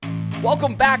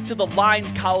Welcome back to the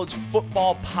Lines College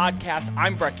Football Podcast.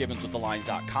 I'm Brett Gibbons with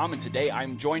TheLines.com, and today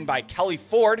I'm joined by Kelly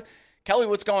Ford. Kelly,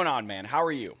 what's going on, man? How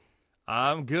are you?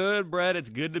 I'm good, Brett.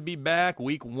 It's good to be back.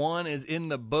 Week 1 is in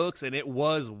the books, and it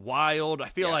was wild. I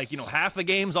feel like, half the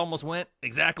games almost went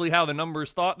exactly how the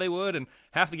numbers thought they would, and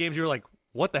half the games you were like,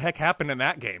 what the heck happened in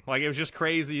that game? Like, it was just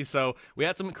crazy. So we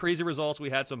had some crazy results. We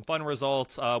had some fun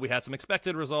results. We had some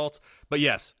expected results. But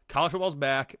yes, college football's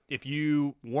back. If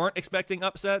you weren't expecting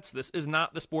upsets, this is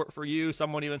not the sport for you.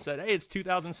 Someone even said, hey, it's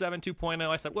 2007 2.0.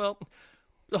 I said, well,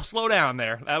 slow down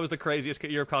there. That was the craziest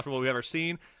year of college football we've ever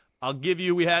seen. I'll give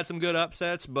you, we had some good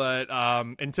upsets, but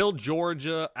until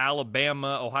Georgia,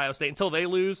 Alabama, Ohio State, until they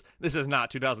lose, this is not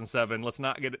 2007. Let's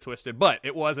not get it twisted. But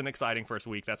it was an exciting first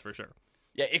week, that's for sure.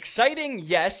 Yeah, exciting,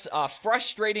 yes.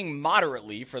 Frustrating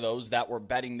moderately for those that were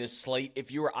betting this slate.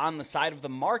 If you were on the side of the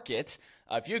market,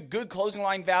 if you had good closing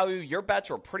line value, your bets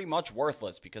were pretty much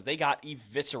worthless because they got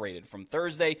eviscerated from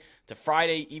Thursday to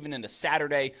Friday, even into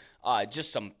Saturday.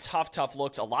 Just some tough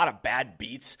looks, a lot of bad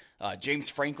beats. James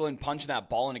Franklin punching that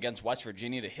ball in against West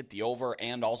Virginia to hit the over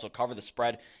and also cover the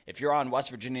spread. If you're on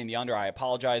West Virginia in the under, I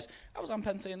apologize. I was on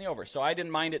Penn State in the over, so I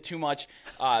didn't mind it too much.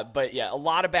 But yeah, a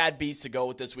lot of bad beats to go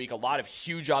with this week. A lot of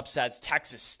huge upsets.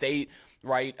 Texas State,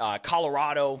 right?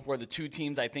 Colorado were the two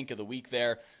teams, I think, of the week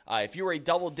there. If you were a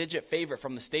double-digit favorite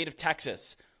from the state of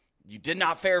Texas, you did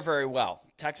not fare very well.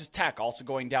 Texas Tech also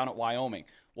going down at Wyoming.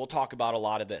 We'll talk about a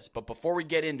lot of this. But before we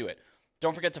get into it,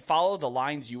 don't forget to follow The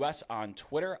Lines US on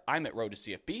Twitter. I'm at Road to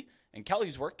CFB, and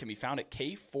Kelly's work can be found at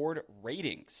K Ford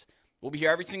Ratings. We'll be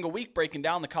here every single week breaking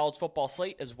down the college football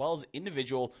slate as well as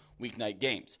individual weeknight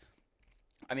games.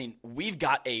 I mean, we've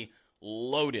got a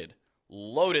loaded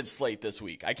slate this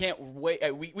week. I can't wait.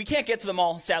 We can't get to them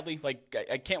all, sadly. Like,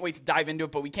 I can't wait to dive into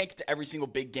it, but we can't get to every single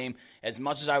big game. As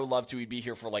much as I would love to, we'd be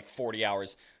here for like 40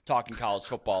 hours talking college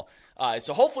football.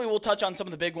 So hopefully we'll touch on some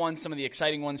of the big ones, some of the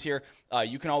exciting ones here.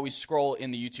 You can always scroll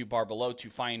in the YouTube bar below to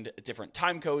find different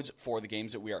time codes for the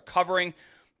games that we are covering.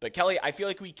 But Kelly, I feel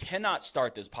like we cannot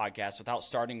start this podcast without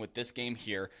starting with this game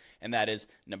here, and that is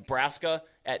Nebraska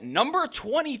at number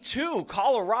 22,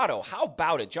 Colorado. How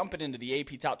about it? Jumping into the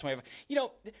AP Top 25.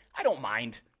 I don't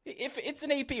mind. If it's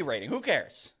an AP rating, who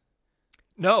cares?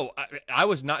 No, I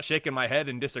was not shaking my head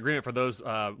in disagreement. For those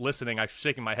listening, I was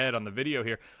shaking my head on the video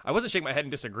here. I wasn't shaking my head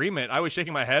in disagreement. I was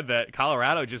shaking my head that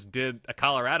Colorado just did a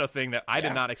Colorado thing that I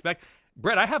did not expect.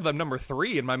 Brett, I have them number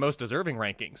 3 in my most deserving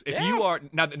rankings. If you are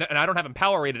now, and I don't have them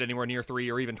power rated anywhere near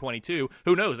 3 or even 22.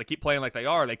 Who knows? They keep playing like they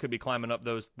are. They could be climbing up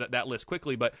that list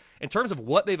quickly. But in terms of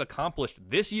what they've accomplished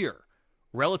this year,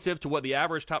 relative to what the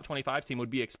average top 25 team would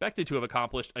be expected to have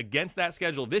accomplished against that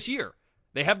schedule this year,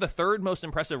 they have the 3rd most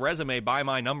impressive resume by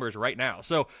my numbers right now.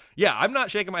 So, yeah, I'm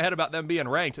not shaking my head about them being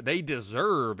ranked. They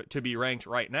deserve to be ranked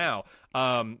right now.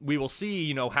 We will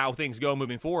see, how things go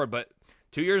moving forward, but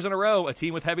 2 years in a row, a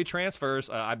team with heavy transfers,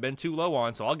 I've been too low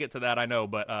on, so I'll get to that, I know.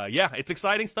 But, yeah, it's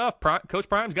exciting stuff. Coach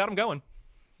Prime's got them going.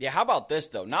 Yeah, how about this,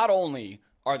 though? Not only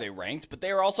are they ranked, but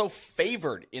they are also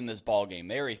favored in this ballgame.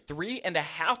 They are a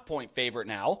 3.5-point favorite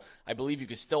now. I believe you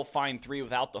could still find 3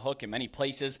 without the hook in many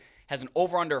places. Has an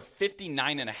over-under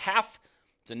 59.5.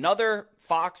 It's another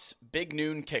Fox Big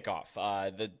Noon kickoff.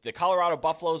 The Colorado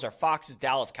Buffaloes are Fox's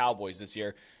Dallas Cowboys this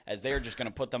year, as they're just going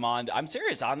to put them on. I'm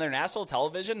serious. On their national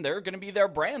television, they're going to be their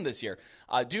brand this year.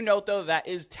 Do note, though, that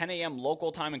is 10 a.m.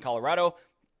 local time in Colorado.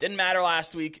 Didn't matter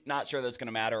last week. Not sure that's going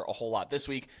to matter a whole lot this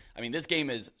week. I mean, this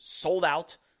game is sold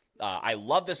out. I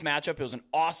love this matchup. It was an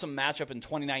awesome matchup in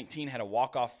 2019. Had a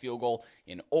walk-off field goal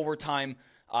in overtime.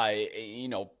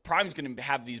 Prime's going to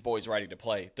have these boys ready to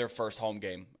play their first home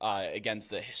game against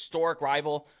the historic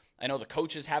rival. I know the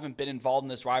coaches haven't been involved in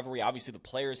this rivalry. Obviously, the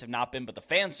players have not been, but the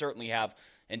fans certainly have.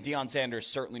 And Deion Sanders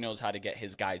certainly knows how to get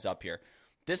his guys up here.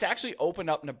 This actually opened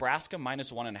up Nebraska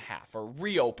 -1.5, or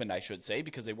reopened, I should say,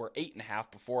 because they were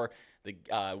 8.5 before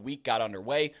the week got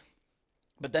underway.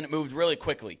 But then it moved really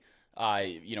quickly.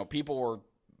 People were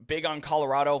big on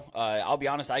Colorado. I'll be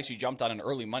honest, I actually jumped on an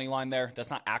early money line there. That's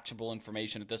not actionable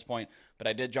information at this point, but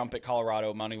I did jump at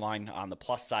Colorado money line on the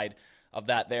plus side of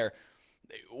that there.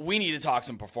 We need to talk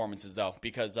some performances, though,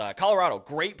 because Colorado,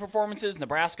 great performances.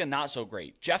 Nebraska, not so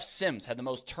great. Jeff Sims had the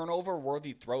most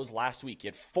turnover-worthy throws last week. He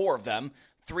had 4 of them,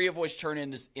 3 of which turned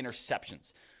into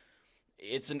interceptions.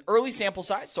 It's an early sample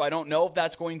size, so I don't know if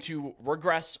that's going to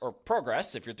regress or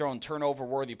progress. If you're throwing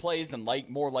turnover-worthy plays, then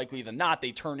more likely than not,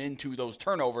 they turn into those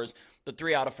turnovers. But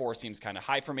 3 out of 4 seems kind of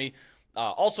high for me.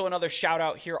 Also, another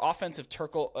shout-out here, offensive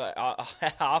tackle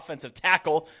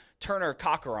Turner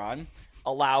Cochran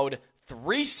allowed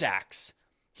 3 sacks.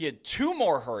 He had 2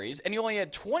 more hurries, and he only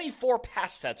had 24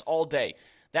 pass sets all day.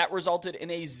 That resulted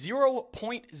in a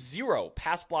 0.0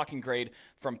 pass blocking grade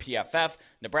from PFF.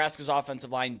 Nebraska's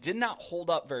offensive line did not hold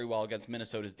up very well against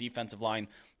Minnesota's defensive line.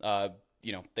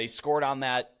 They scored on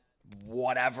that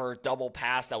double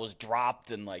pass that was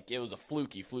dropped, and it was a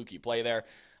fluky play there.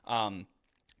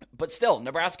 But still,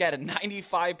 Nebraska had a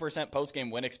 95%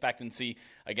 post-game win expectancy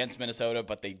against Minnesota,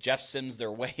 but they Jeff Sims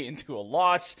their way into a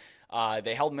loss.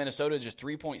 They held Minnesota just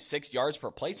 3.6 yards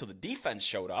per play, so the defense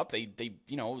showed up.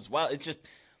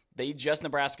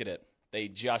 Nebraska did. They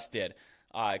just did.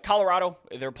 Colorado,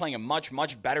 they're playing a much,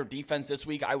 much better defense this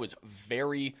week. I was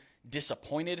very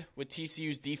disappointed with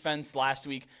TCU's defense last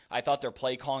week. I thought their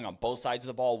play calling on both sides of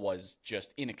the ball was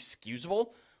just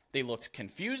inexcusable. They looked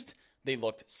confused. They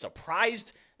looked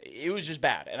surprised. It was just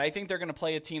bad. And I think they're going to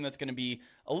play a team that's going to be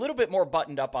a little bit more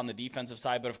buttoned up on the defensive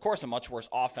side, but of course a much worse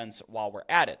offense while we're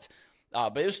at it.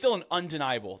 But it was still an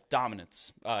undeniable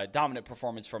dominant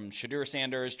performance from Shedeur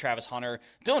Sanders, Travis Hunter,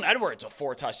 Dylan Edwards with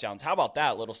 4 touchdowns. How about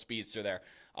that little speedster there?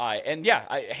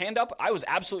 Hand up, I was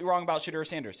absolutely wrong about Shedeur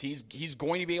Sanders. He's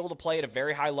going to be able to play at a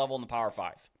very high level in the Power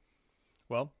 5.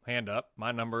 Well, hand up.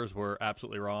 My numbers were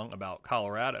absolutely wrong about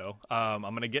Colorado. I'm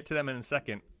going to get to them in a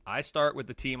second. I start with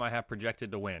the team I have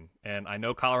projected to win. And I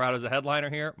know Colorado's a headliner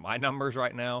here. My numbers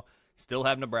right now still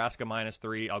have Nebraska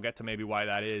 -3. I'll get to maybe why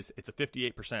that is. It's a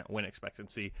 58% win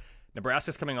expectancy.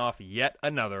 Nebraska's coming off yet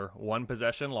another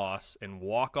one-possession loss in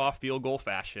walk-off field goal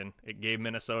fashion. It gave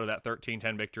Minnesota that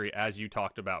 13-10 victory, as you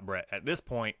talked about, Brett. At this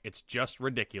point, it's just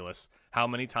ridiculous how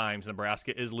many times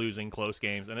Nebraska is losing close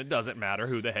games, and it doesn't matter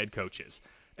who the head coach is.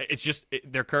 It's just,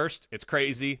 they're cursed. It's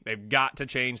crazy. They've got to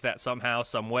change that somehow,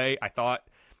 some way. I thought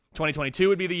 2022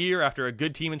 would be the year after a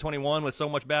good team in 21 with so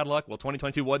much bad luck. Well,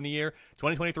 2022 wasn't the year.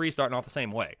 2023 is starting off the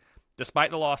same way.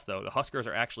 Despite the loss, though, the Huskers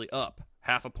are actually up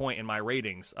half a point in my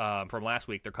ratings from last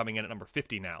week. They're coming in at number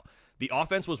 50 now. The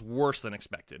offense was worse than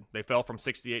expected. They fell from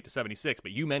 68 to 76,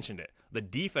 but you mentioned it. The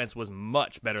defense was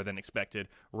much better than expected,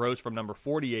 rose from number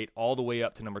 48 all the way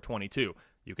up to number 22.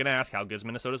 You can ask how good is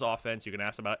Minnesota's offense. You can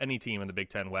ask about any team in the Big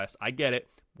Ten West. I get it.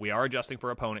 We are adjusting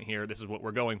for opponent here. This is what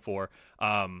we're going for.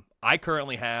 I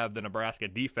currently have the Nebraska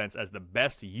defense as the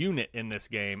best unit in this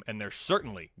game, and they're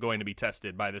certainly going to be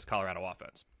tested by this Colorado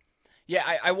offense.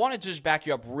 Yeah, I wanted to just back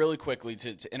you up really quickly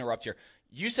to interrupt here.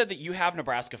 You said that you have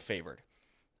Nebraska favored.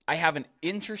 I have an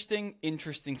interesting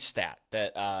stat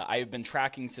that I have been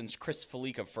tracking since Chris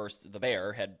Felica the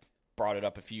Bear, had brought it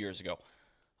up a few years ago.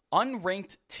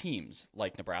 Unranked teams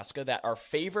like Nebraska that are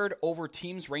favored over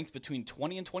teams ranked between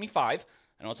 20 and 25,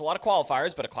 I know it's a lot of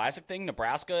qualifiers, but a classic thing,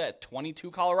 Nebraska at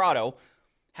 22 Colorado,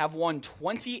 have won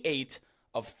 28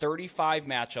 of 35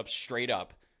 matchups straight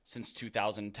up since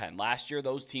 2010. Last year,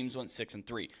 those teams went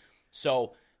 6-3.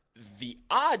 So the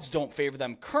odds don't favor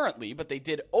them currently, but they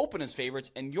did open as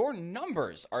favorites, and your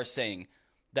numbers are saying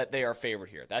that they are favored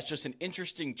here. That's just an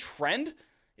interesting trend.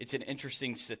 It's an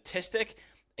interesting statistic.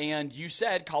 And you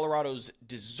said Colorado's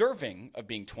deserving of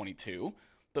being 22,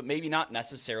 but maybe not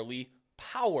necessarily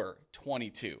power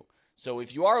 22. So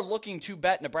if you are looking to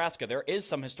bet Nebraska, there is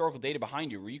some historical data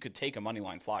behind you where you could take a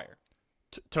moneyline flyer.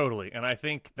 Totally. And I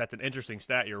think that's an interesting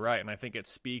stat. You're right. And I think it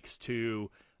speaks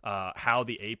to how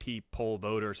the AP poll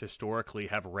voters historically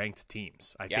have ranked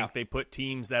teams. I think they put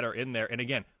teams that are in there. And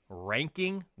again,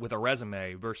 ranking with a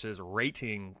resume versus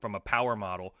rating from a power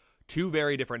model, two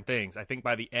very different things. I think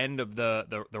by the end of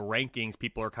the rankings,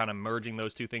 people are kind of merging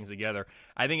those two things together.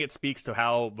 I think it speaks to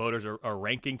how voters are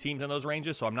ranking teams in those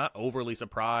ranges, so I'm not overly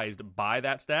surprised by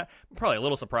that stat. I'm probably a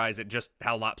little surprised at just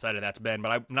how lopsided that's been,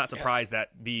 but I'm not surprised that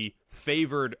the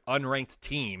favored unranked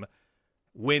team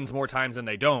wins more times than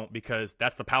they don't, because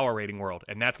that's the power rating world,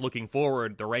 and that's looking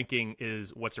forward. The ranking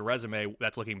is what's a resume,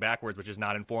 that's looking backwards, which is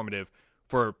not informative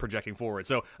for projecting forward.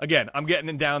 So again, I'm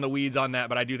getting down the weeds on that,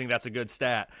 but I do think that's a good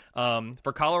stat.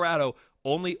 For Colorado,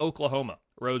 only Oklahoma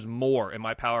rose more in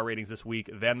my power ratings this week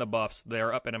than the Buffs.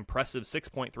 They're up an impressive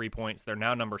 6.3 points. They're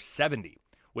now number 70,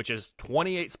 which is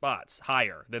 28 spots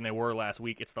higher than they were last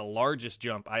week. It's the largest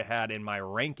jump I had in my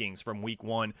rankings from week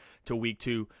 1 to week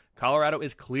 2. Colorado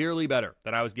is clearly better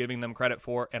than I was giving them credit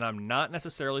for, and I'm not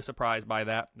necessarily surprised by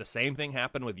that. The same thing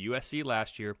happened with USC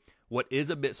last year. What is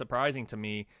a bit surprising to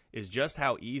me is just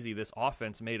how easy this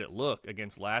offense made it look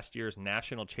against last year's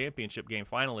national championship game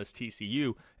finalist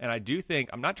TCU. And I do think,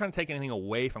 I'm not trying to take anything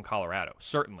away from Colorado,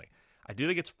 certainly. I do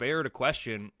think it's fair to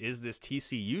question, is this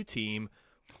TCU team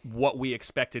what we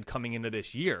expected coming into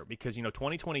this year? Because,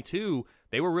 2022,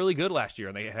 they were really good last year,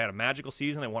 and they had a magical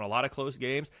season. They won a lot of close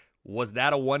games. Was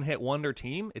that a one-hit wonder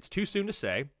team? It's too soon to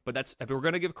say, but that's, if we're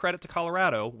going to give credit to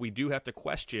Colorado, we do have to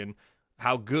question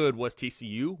How good was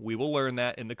TCU? We will learn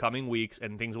that in the coming weeks,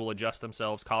 and things will adjust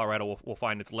themselves. Colorado will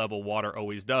find its level. Water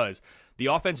always does. The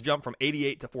offense jumped from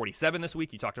 88 to 47 this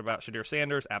week. You talked about Shedeur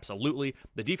Sanders. Absolutely.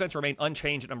 The defense remained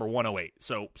unchanged at number 108.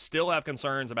 So still have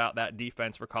concerns about that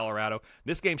defense for Colorado.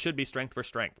 This game should be strength for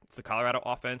strength. It's the Colorado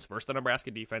offense versus the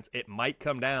Nebraska defense. It might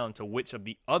come down to which of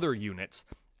the other units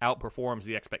outperforms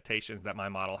the expectations that my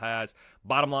model has.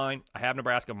 Bottom line, I have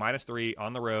Nebraska -3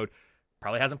 on the road.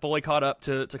 Probably hasn't fully caught up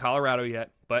to Colorado yet,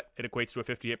 but it equates to a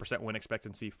 58% win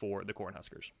expectancy for the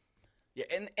Cornhuskers. Yeah,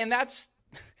 and this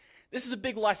is a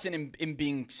big lesson in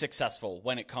being successful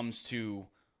when it comes to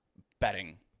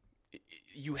betting.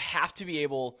 You have to be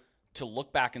able to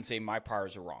look back and say, my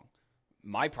priors are wrong.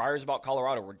 My priors about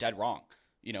Colorado were dead wrong.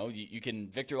 You know, you can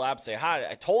victory lap say, hi,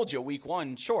 I told you week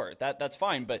one, sure, that's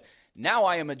fine, but now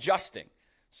I am adjusting.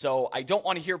 So I don't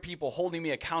want to hear people holding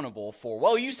me accountable for,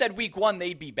 well, you said week one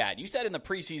they'd be bad. You said in the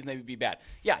preseason they would be bad.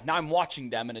 Yeah, now I'm watching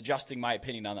them and adjusting my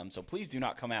opinion on them. So please do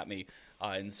not come at me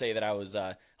and say that I was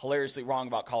hilariously wrong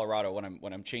about Colorado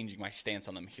when I'm changing my stance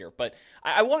on them here. But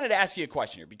I wanted to ask you a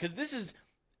question here because this is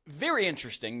very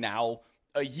interesting now,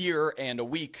 a year and a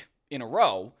week in a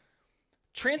row.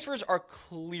 Transfers are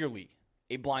clearly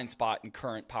a blind spot in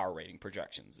current power rating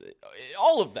projections.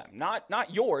 All of them,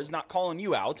 not yours, not calling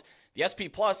you out. The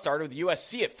SP Plus started with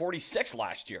USC at 46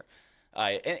 last year.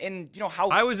 And you know how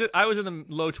I was in the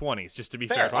low 20s, just to be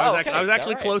fair. So I was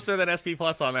actually closer than SP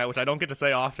Plus on that, which I don't get to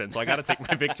say often. So I got to take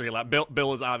my victory lap.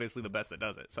 Bill is obviously the best that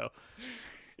does it. So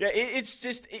yeah, it's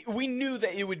just we knew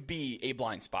that it would be a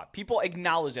blind spot. People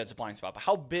acknowledge that's a blind spot, but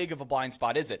how big of a blind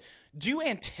spot is it? Do you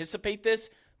anticipate this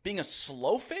being a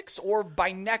slow fix, or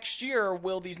by next year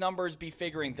will these numbers be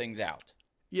figuring things out?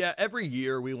 Yeah, every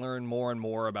year we learn more and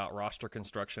more about roster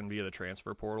construction via the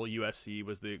transfer portal. USC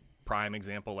was the prime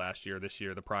example last year. This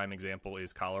year, the prime example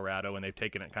is Colorado, and they've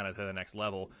taken it kind of to the next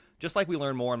level. Just like we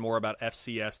learn more and more about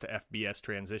FCS to FBS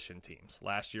transition teams.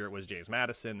 Last year it was James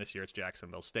Madison. This year it's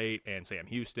Jacksonville State and Sam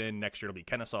Houston. Next year it'll be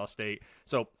Kennesaw State.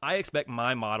 So I expect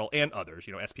my model and others,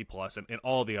 SP Plus and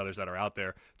all the others that are out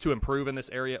there, to improve in this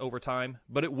area over time.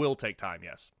 But it will take time,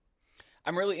 yes.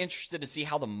 I'm really interested to see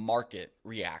how the market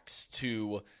reacts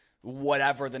to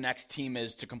whatever the next team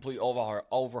is to completely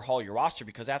overhaul your roster,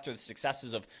 because after the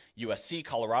successes of USC,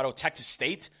 Colorado, Texas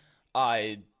State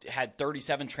had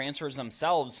 37 transfers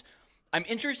themselves. I'm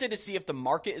interested to see if the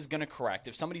market is going to correct,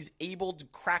 if somebody's able to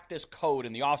crack this code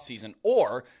in the offseason,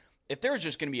 or if there's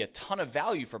just going to be a ton of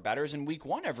value for bettors in week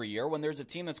one every year when there's a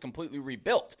team that's completely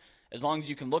rebuilt. As long as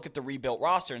you can look at the rebuilt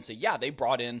roster and say, yeah, they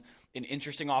brought in an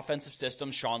interesting offensive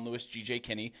system, Sean Lewis, G.J.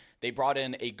 Kinney. They brought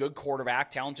in a good quarterback,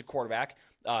 talented quarterback,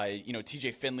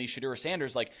 T.J. Finley, Shedeur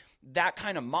Sanders. Like, that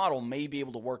kind of model may be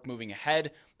able to work moving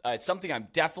ahead. It's something I'm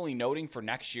definitely noting for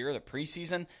next year, the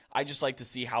preseason. I just like to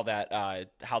see how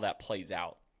that plays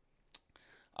out.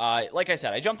 Like I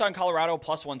said, I jumped on Colorado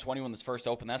plus 120 when this first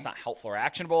opened. That's not helpful or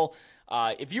actionable.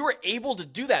 If you were able to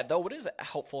do that, though, what is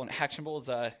helpful and actionable is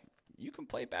you can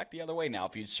play it back the other way now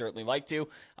if you'd certainly like to.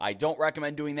 I don't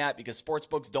recommend doing that because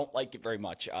sportsbooks don't like it very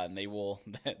much, and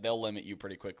they'll limit you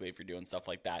pretty quickly if you're doing stuff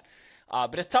like that.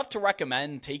 But it's tough to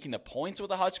recommend taking the points with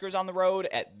the Huskers on the road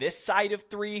at this side of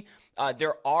 3.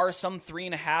 There are some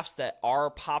 3.5s that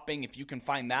are popping. If you can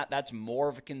find that, that's more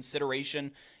of a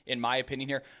consideration in my opinion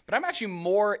here. But I'm actually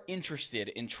more interested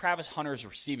in Travis Hunter's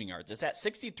receiving yards. It's at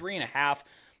 63.5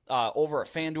 over at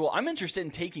FanDuel. I'm interested in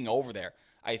taking over there.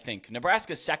 I think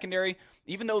Nebraska's secondary,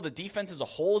 even though the defense as a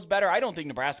whole is better, I don't think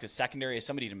Nebraska's secondary is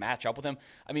somebody to match up with him.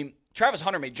 I mean, Travis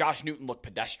Hunter made Josh Newton look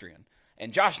pedestrian,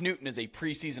 and Josh Newton is a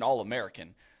preseason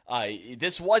All-American.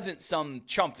 This wasn't some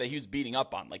chump that he was beating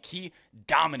up on. Like, he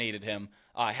dominated him,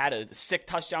 had a sick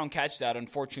touchdown catch that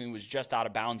unfortunately was just out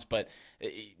of bounds. But,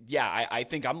 I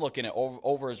think I'm looking at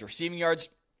over his receiving yards.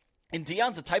 And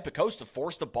Deion's the type of coach to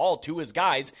force the ball to his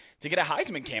guys to get a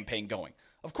Heisman campaign going.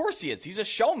 Of course he is. He's a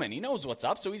showman. He knows what's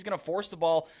up, so he's going to force the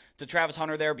ball to Travis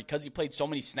Hunter there because he played so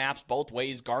many snaps both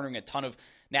ways, garnering a ton of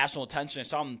national attention. I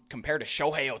saw him compared to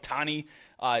Shohei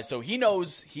Ohtani. So he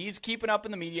knows he's keeping up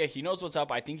in the media. He knows what's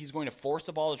up. I think he's going to force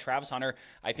the ball to Travis Hunter.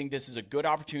 I think this is a good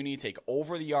opportunity to take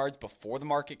over the yards before the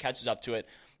market catches up to it.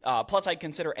 Plus, I'd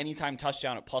consider anytime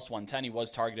touchdown at plus 110. He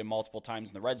was targeted multiple times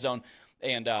in the red zone.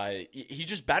 And he's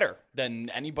just better than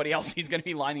anybody else he's going to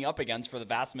be lining up against for the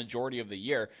vast majority of the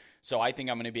year. So I think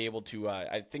I'm going to be able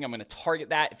to target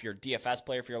that. If you're a DFS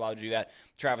player, if you're allowed to do that,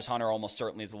 Travis Hunter almost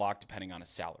certainly is a lock depending on his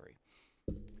salary.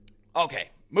 Okay,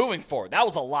 moving forward. That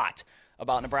was a lot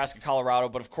about Nebraska, Colorado,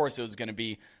 but of course it was going to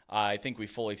be, I think we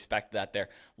fully expect that there.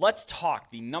 Let's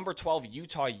talk the number 12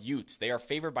 Utah Utes. They are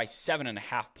favored by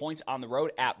 7.5 points on the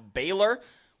road at Baylor.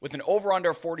 with an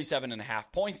over-under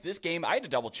 47.5 points. This game, I had to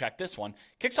double-check this one,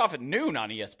 kicks off at noon on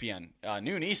ESPN,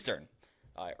 noon Eastern.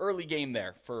 Early game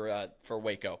there for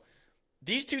Waco.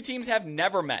 These two teams have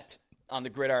never met on the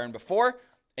gridiron before,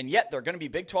 and yet they're going to be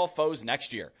Big 12 foes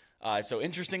next year. So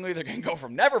interestingly, they're going to go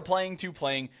from never playing to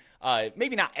playing,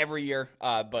 maybe not every year,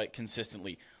 but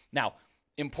consistently. Now,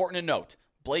 important to note,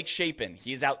 Blake Shapen,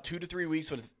 he is out 2 to 3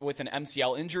 weeks with an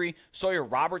MCL injury. Sawyer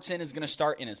Robertson is going to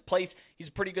start in his place. He's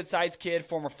a pretty good-sized kid,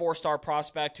 former 4-star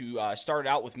prospect who started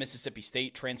out with Mississippi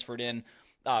State, transferred in.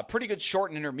 Pretty good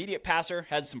short and intermediate passer,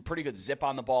 has some pretty good zip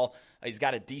on the ball. He's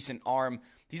got a decent arm.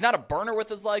 He's not a burner with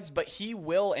his legs, but he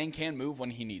will and can move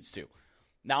when he needs to.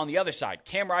 Now on the other side,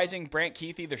 Cam Rising, Brant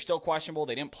Keithy, they're still questionable.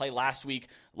 They didn't play last week.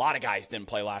 A lot of guys didn't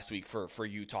play last week for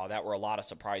Utah. That were a lot of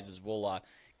surprises. We'll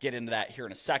get into that here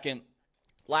in a second.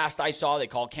 Last I saw, they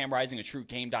called Cam Rising a true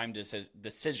game time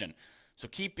decision. So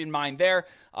keep in mind there,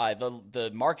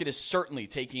 the market is certainly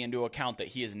taking into account that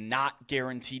he is not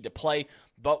guaranteed to play.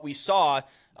 But we saw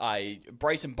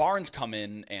Bryson Barnes come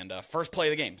in and first play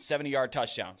of the game, 70-yard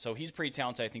touchdown. So he's pretty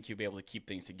talented. I think he'll be able to keep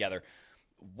things together.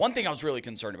 One thing I was really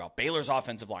concerned about, Baylor's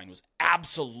offensive line was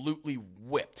absolutely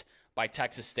whipped by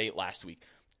Texas State last week.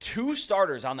 2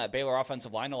 starters on that Baylor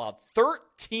offensive line allowed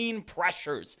 13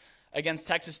 pressures against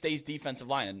Texas State's defensive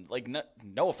line. And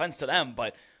no offense to them,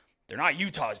 but they're not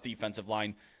Utah's defensive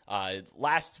line.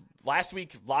 Last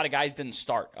week, a lot of guys didn't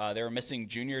start. They were missing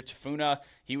Junior Tafuna.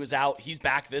 He was out. He's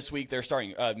back this week. They're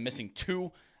starting missing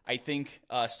 2, I think,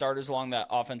 starters along that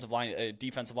offensive line,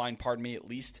 defensive line, at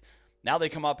least. Now they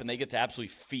come up and they get to absolutely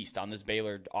feast on this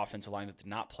Baylor offensive line that did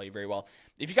not play very well.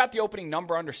 If you got the opening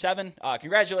number under 7,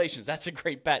 congratulations. That's a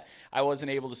great bet. I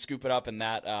wasn't able to scoop it up, and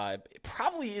that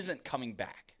probably isn't coming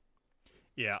back.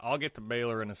 Yeah, I'll get to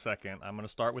Baylor in a second. I'm going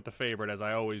to start with the favorite, as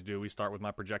I always do. We start with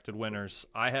my projected winners.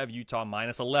 I have Utah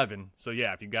minus 11. So,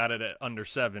 yeah, if you got it at under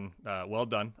 7, well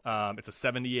done. It's a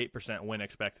 78% win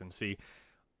expectancy.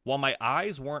 While my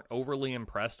eyes weren't overly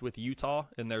impressed with Utah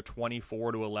in their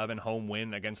 24-11 home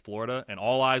win against Florida, and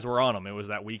all eyes were on them, it was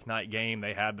that weeknight game.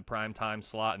 They had the primetime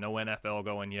slot, no NFL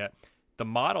going yet. The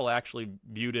model actually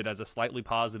viewed it as a slightly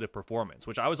positive performance,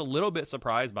 which I was a little bit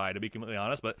surprised by, to be completely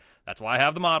honest, but that's why I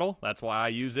have the model. That's why I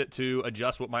use it to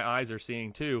adjust what my eyes are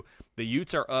seeing too. The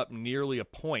Utes are up nearly a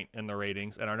point in the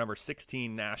ratings and are number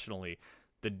 16 nationally.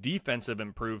 The defensive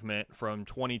improvement from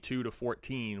 22 to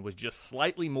 14 was just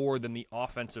slightly more than the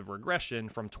offensive regression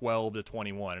from 12 to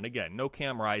 21. And again, no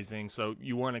Cam Rising, so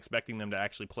you weren't expecting them to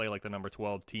actually play like the number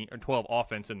 12 team or 12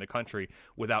 offense in the country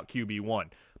without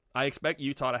QB1. I expect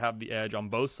Utah to have the edge on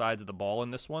both sides of the ball in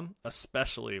this one,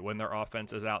 especially when their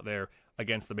offense is out there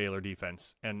against the Baylor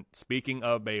defense. And speaking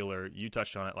of Baylor, you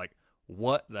touched on it, like,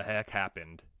 what the heck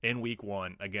happened in week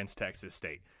 1 against Texas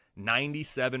State?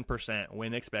 97%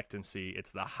 win expectancy.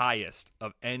 It's the highest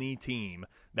of any team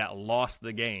that lost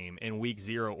the game in week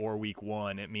 0 or week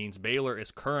 1. It means Baylor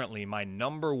is currently my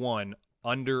number 1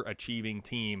 underachieving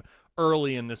team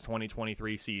early in this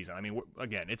 2023 season. I mean,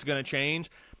 again, it's going to change,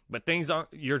 but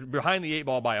you're behind the 8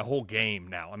 ball by a whole game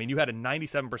now. I mean, you had a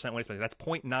 97% win expectancy. That's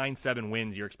 0.97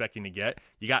 wins you're expecting to get.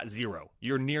 You got 0.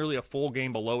 You're nearly a full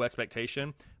game below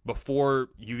expectation before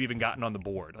you've even gotten on the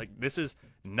board. Like, this is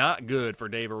not good for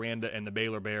Dave Aranda and the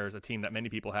Baylor Bears, a team that many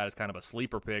people had as kind of a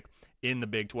sleeper pick in the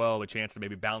Big 12, a chance to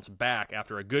maybe bounce back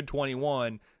after a good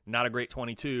 21, not a great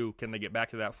 22. Can they get back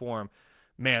to that form?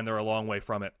 Man, they're a long way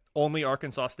from it. Only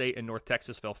Arkansas State and North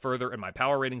Texas fell further in my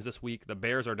power ratings this week. The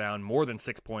Bears are down more than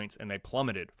 6 points, and they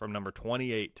plummeted from number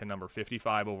 28 to number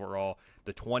 55 overall.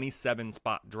 The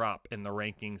 27-spot drop in the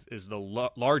rankings is the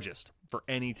largest for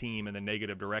any team in the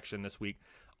negative direction this week.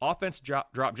 Offense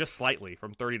dropped just slightly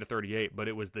from 30 to 38, but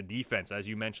it was the defense, as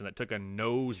you mentioned, that took a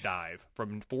nosedive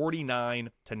from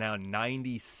 49 to now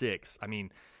 96. I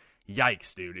mean,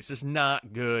 yikes, dude. It's just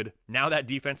not good. Now that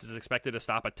defense is expected to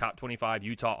stop a top 25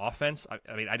 Utah offense.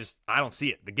 I don't see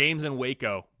it. The game's in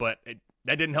Waco, but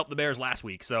that didn't help the Bears last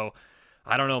week. So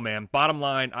I don't know, man. Bottom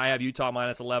line, I have Utah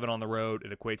minus 11 on the road.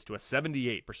 It equates to a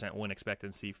 78% win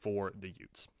expectancy for the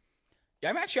Utes. Yeah,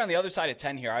 I'm actually on the other side of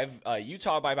 10 here. I've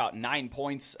Utah by about 9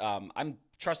 points. I'm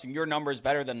trusting your numbers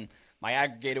better than my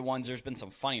aggregated ones. There's been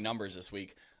some funny numbers this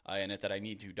week in it that I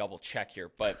need to double check here.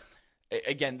 But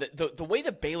again, the way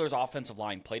the Baylor's offensive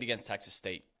line played against Texas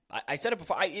State, I said it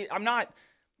before, I'm not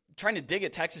trying to dig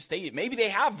at Texas State. Maybe they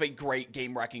have a great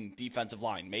game-wrecking defensive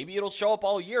line. Maybe it'll show up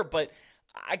all year, but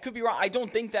I could be wrong. I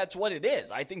don't think that's what it is.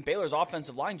 I think Baylor's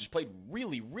offensive line just played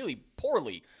really, really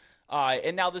poorly.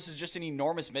 And now this is just an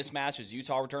enormous mismatch as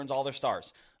Utah returns all their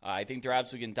stars. I think they're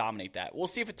absolutely going to dominate that. We'll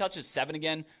see if it touches 7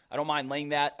 again. I don't mind laying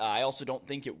that. I also don't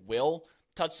think it will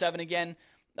touch 7 again.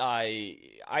 I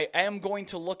am going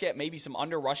to look at maybe some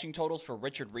under rushing totals for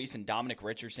Richard Reese and Dominic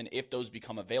Richardson if those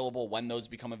become available, when those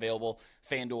become available.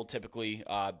 FanDuel typically,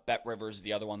 Bet Rivers is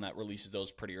the other one that releases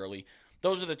those pretty early.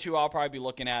 Those are the two I'll probably be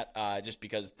looking at just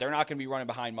because they're not going to be running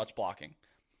behind much blocking.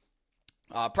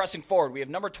 Pressing forward, we have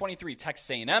number 23,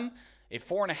 Texas A&M, a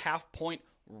 4.5-point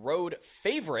road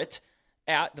favorite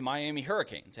at the Miami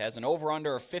Hurricanes. It has an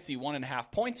over-under of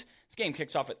 51.5 points. This game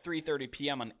kicks off at 3:30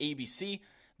 p.m. on ABC.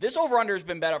 This over-under has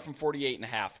been bet up from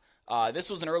 48.5. This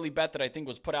was an early bet that I think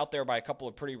was put out there by a couple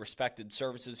of pretty respected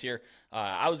services here.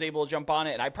 I was able to jump on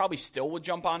it, and I probably still would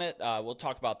jump on it. We'll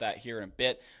talk about that here in a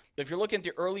bit. But if you're looking at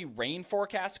the early rain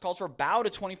forecast, it calls for about a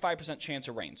 25% chance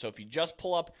of rain. So if you just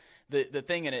pull up the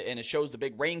thing and it shows the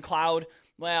big rain cloud,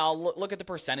 well, look at the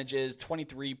percentages,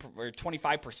 23 or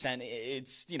 25%.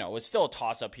 It's still a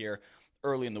toss-up here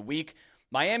early in the week.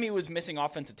 Miami was missing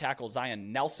offensive tackle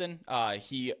Zion Nelson.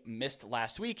 He missed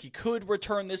last week. He could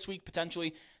return this week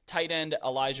potentially. Tight end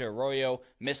Elijah Arroyo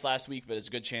missed last week, but it's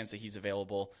a good chance that he's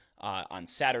available on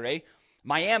Saturday.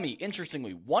 Miami,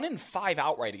 interestingly, 1-5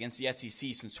 outright against the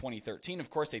SEC since 2013. Of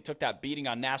course, they took that beating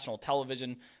on national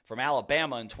television from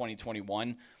Alabama in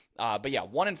 2021. But yeah,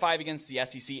 1-5 against the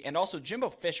SEC. And also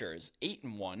Jimbo Fisher is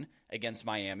 8-1 against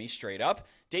Miami straight up,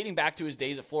 dating back to his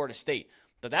days at Florida State.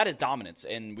 But that is dominance,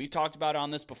 and we've talked about it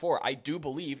on this before. I do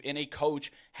believe in a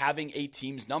coach having a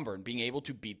team's number and being able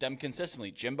to beat them consistently.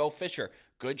 Jimbo Fisher,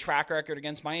 good track record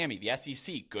against Miami. The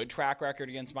SEC, good track record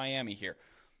against Miami here.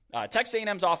 Texas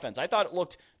A&M's offense, I thought it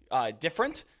looked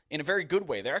different in a very good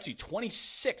way. They're actually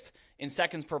 26th in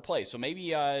seconds per play, so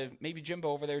maybe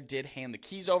Jimbo over there did hand the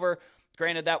keys over.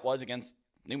 Granted, that was against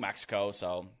New Mexico,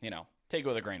 so, take it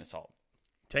with a grain of salt.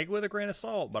 Take it with a grain of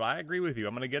salt, but I agree with you.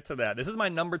 I'm going to get to that. This is my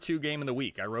number 2 game of the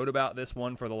week. I wrote about this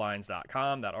one for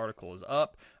thelines.com. That article is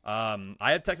up. I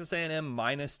had Texas A&M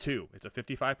 -2. It's a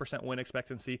 55% win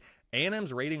expectancy.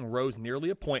 A&M's rating rose nearly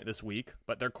a point this week,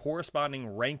 but their corresponding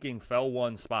ranking fell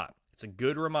 1 spot. It's a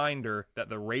good reminder that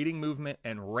the rating movement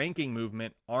and ranking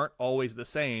movement aren't always the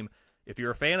same. If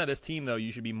you're a fan of this team, though,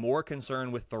 you should be more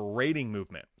concerned with the rating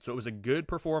movement. So it was a good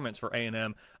performance for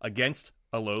A&M against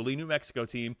a lowly New Mexico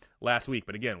team last week.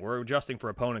 But again, we're adjusting for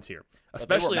opponents here,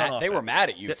 especially on offense. They were mad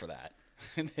at you for that.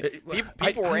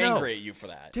 People were angry at you for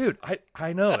that. Dude,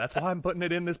 I know. That's why I'm putting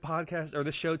it in this podcast or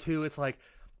this show, too. It's like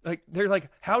they're like,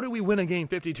 how do we win a game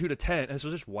 52-10? And this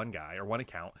was just one guy or one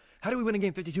account. How do we win a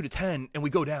game 52-10 and we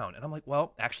go down? And I'm like,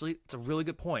 well, actually, it's a really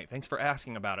good point. Thanks for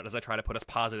asking about it as I try to put a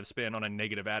positive spin on a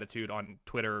negative attitude on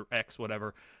Twitter, X,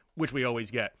 whatever, which we always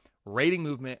get. Rating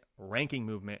movement, ranking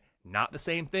movement, not the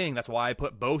same thing. That's why I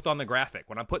put both on the graphic.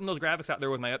 When I'm putting those graphics out there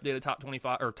with my updated top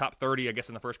 25 or top 30, I guess,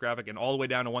 in the first graphic and all the way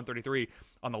down to 133,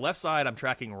 on the left side, I'm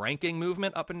tracking ranking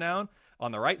movement up and down.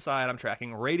 On the right side, I'm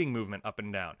tracking rating movement up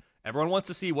and down. Everyone wants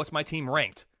to see what's my team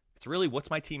ranked. It's really what's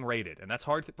my team rated, and that's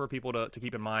hard for people to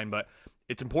keep in mind, but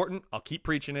it's important. I'll keep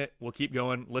preaching it. We'll keep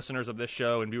going. Listeners of this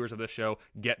show and viewers of this show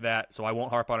get that, so I won't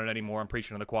harp on it anymore. I'm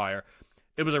preaching to the choir.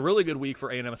 It was a really good week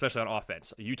for A&M, especially on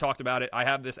offense. You talked about it. I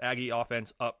have this Aggie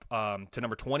offense up to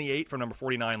number 28 from number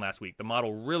 49 last week. The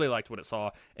model really liked what it saw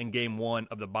in Game 1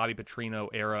 of the Bobby Petrino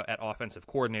era at offensive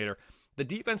coordinator. The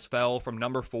defense fell from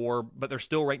number 4, but they're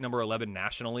still ranked number 11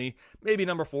 nationally. Maybe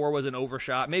number 4 was an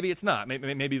overshot. Maybe it's not.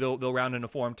 Maybe they'll round into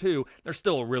form too. They're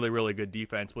still a really, really good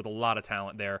defense with a lot of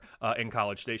talent there in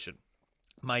College Station.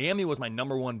 Miami was my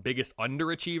number 1 biggest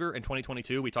underachiever in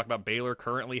 2022. We talked about Baylor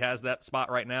currently has that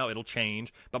spot right now. It'll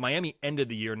change. But Miami ended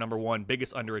the year number 1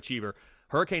 biggest underachiever.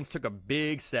 Hurricanes took a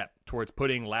big step towards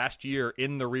putting last year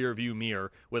in the rearview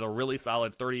mirror with a really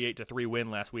solid 38-3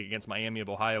 win last week against Miami of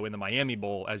Ohio in the Miami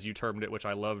Bowl, as you termed it, which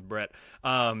I loved, Brett.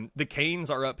 The Canes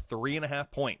are up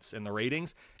 3.5 points in the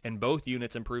ratings, and both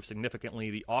units improved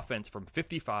significantly. The offense from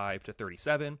 55 to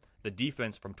 37, the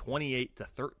defense from 28 to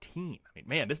 13. I mean,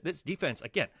 man, this defense,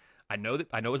 again, I know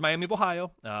it's Miami of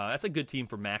Ohio. That's a good team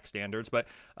for MAC standards, but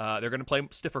they're going to play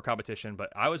stiffer competition.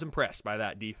 But I was impressed by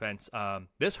that defense.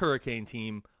 This Hurricane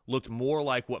team looked more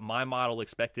like what my model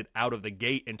expected out of the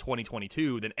gate in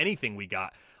 2022 than anything we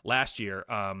got last year.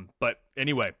 But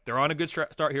anyway, they're on a good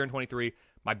start here in 23.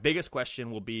 My biggest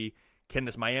question will be, can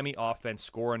this Miami offense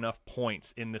score enough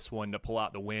points in this one to pull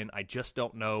out the win? I just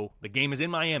don't know. The game is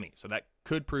in Miami, so that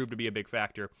could prove to be a big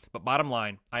factor. But bottom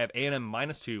line, I have A&M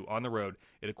 -2 on the road.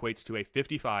 It equates to a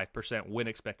 55% win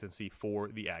expectancy for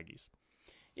the Aggies.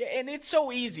 Yeah, and it's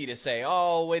so easy to say,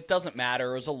 oh, it doesn't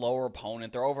matter. It was a lower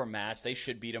opponent. They're overmatched. They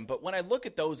should beat them. But when I look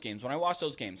at those games, when I watch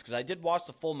those games, because I did watch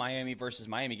the full Miami versus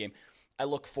Miami game, I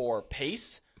look for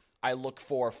pace. I look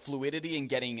for fluidity in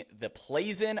getting the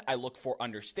plays in. I look for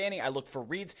understanding. I look for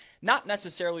reads. Not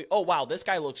necessarily, oh, wow, this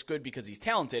guy looks good because he's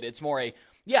talented. It's more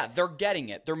yeah, they're getting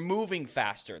it. They're moving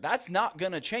faster. That's not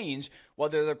going to change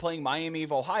whether they're playing Miami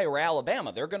of Ohio or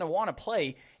Alabama. They're going to want to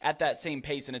play at that same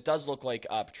pace, and it does look like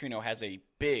Petrino has a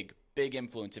big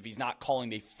influence if he's not calling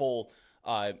the full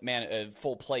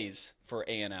plays for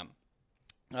A&M.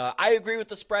 I agree with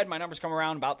the spread. My numbers come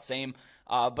around about the same.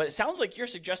 But it sounds like you're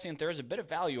suggesting that there's a bit of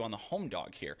value on the home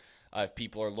dog here if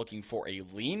people are looking for a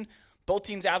lean. Both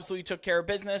teams absolutely took care of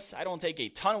business. I don't take a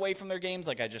ton away from their games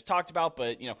like I just talked about,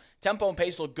 but tempo and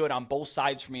pace look good on both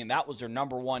sides for me, and that was their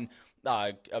number one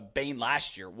bane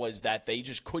last year, was that they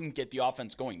just couldn't get the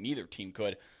offense going. Neither team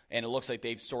could, and it looks like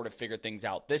they've sort of figured things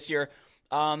out this year.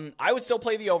 I would still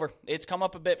play the over. It's come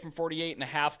up a bit from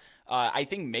 48.5. I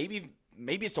think maybe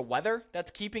it's the weather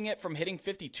that's keeping it from hitting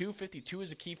 52. 52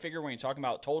 is a key figure when you're talking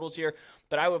about totals here,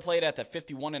 but I would play it at the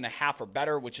 51.5 or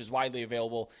better, which is widely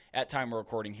available at time of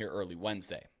recording here early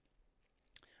Wednesday.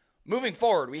 Moving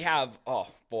forward, we have,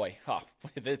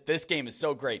 this game is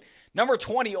so great. Number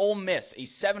 20, Ole Miss, a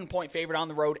 7-point favorite on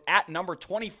the road at number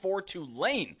 24,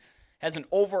 Tulane, has an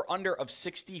over-under of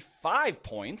 65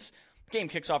 points. The game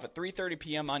kicks off at 3:30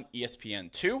 p.m. on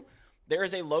ESPN2. There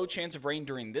is a low chance of rain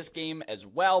during this game as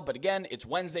well, but again, it's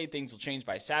Wednesday. Things will change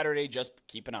by Saturday. Just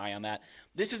keep an eye on that.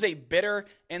 This is a bitter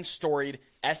and storied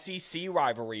SEC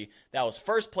rivalry that was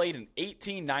first played in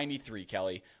 1893,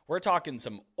 Kelly. We're talking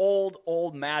some old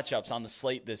matchups on the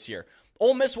slate this year.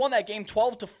 Ole Miss won that game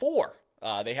 12-4.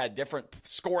 They had different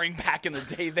scoring back in the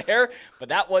day there, but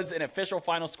that was an official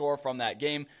final score from that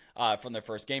game, from their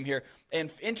first game here.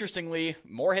 And interestingly,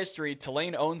 more history,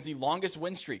 Tulane owns the longest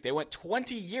win streak. They went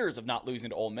 20 years of not losing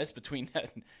to Ole Miss between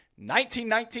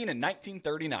 1919 and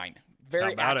 1939.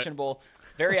 Very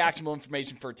actionable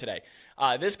information for today.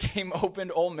 This game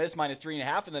opened Ole Miss minus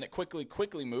 3.5, and then it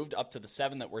quickly moved up to the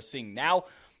 7 that we're seeing now.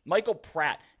 Michael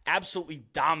Pratt absolutely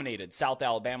dominated South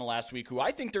Alabama last week, who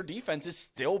I think their defense is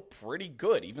still pretty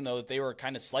good, even though they were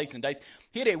kind of slice and dice.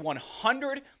 He had a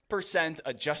 100%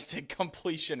 adjusted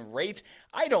completion rate.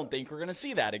 I don't think we're going to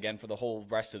see that again for the whole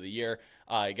rest of the year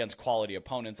against quality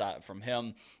opponents from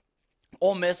him.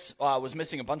 Ole Miss was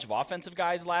missing a bunch of offensive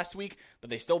guys last week,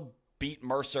 but they still beat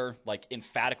Mercer, like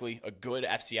emphatically a good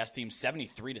FCS team,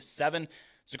 73-7.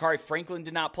 Zachary Franklin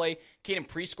did not play. Caden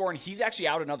Prescorn, he's actually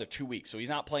out another 2 weeks, so he's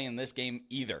not playing this game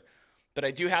either. But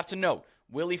I do have to note,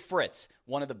 Willie Fritz,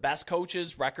 one of the best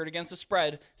coaches, record against the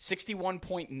spread,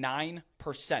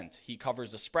 61.9%. He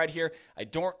covers the spread here. I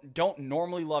don't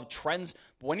normally love trends,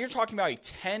 but when you're talking about a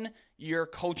 10-year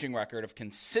coaching record of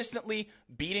consistently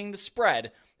beating the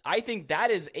spread, I think that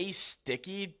is a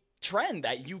sticky trend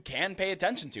that you can pay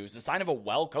attention to. It's a sign of a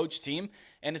well-coached team,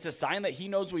 and it's a sign that he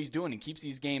knows what he's doing and keeps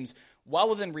these games well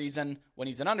within reason when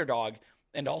he's an underdog,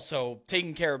 and also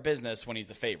taking care of business when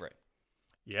he's a favorite.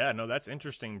 Yeah, no, that's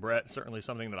interesting, Brett. Certainly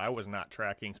something that I was not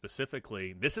tracking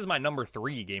specifically. This is my number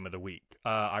 3 game of the week.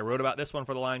 I wrote about this one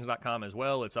for thelines.com as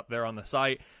well. It's up there on the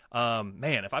site.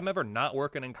 Man, if I'm ever not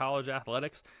working in college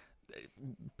athletics,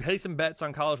 pay some bets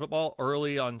on college football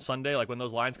early on Sunday, like when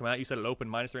those lines come out. You said it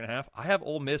opened minus 3.5. I have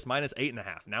Ole Miss minus 8.5.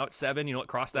 Now it's 7. It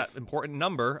crossed that important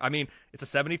number. I mean, it's a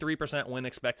 73% win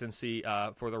expectancy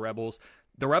for the Rebels.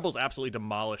 The Rebels absolutely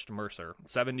demolished Mercer,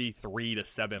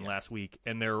 73-7 last week,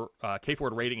 and their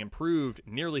K-Ford rating improved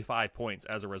nearly 5 points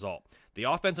as a result. The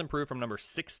offense improved from number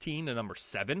 16 to number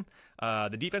 7.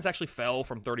 The defense actually fell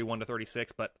from 31 to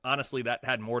 36, but honestly, that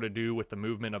had more to do with the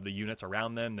movement of the units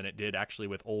around them than it did actually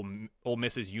with Ole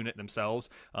Miss's unit themselves.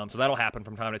 So that'll happen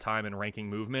from time to time in ranking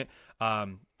movement.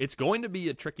 It's going to be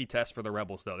a tricky test for the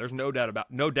Rebels, though. There's no doubt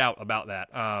about that.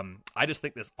 I just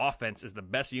think this offense is the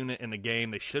best unit in the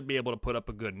game. They should be able to put up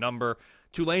a good number.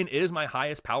 Tulane is my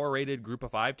highest power-rated Group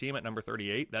of 5 team at number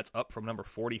 38. That's up from number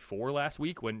 44 last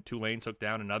week when Tulane took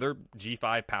down another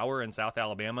G5 power in South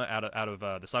Alabama out of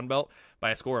the Sun Belt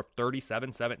by a score of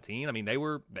 37-17. I mean, they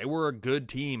were a good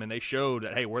team, and they showed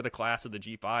that, hey, we're the class of the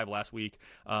G5 last week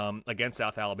against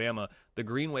South Alabama. The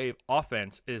Green Wave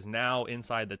offense is now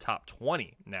inside the top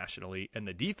 20 nationally, and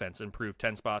the defense improved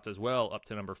 10 spots as well, up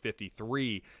to number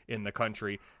 53 in the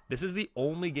country. This is the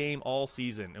only game all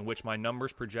season in which my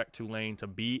numbers project Tulane to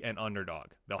be an underdog.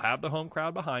 They'll have the home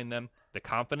crowd behind them, the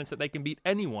confidence that they can beat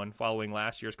anyone following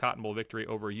last year's Cotton Bowl victory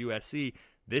over USC.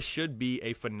 This should be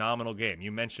a phenomenal game.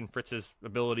 You mentioned Fritz's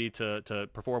ability to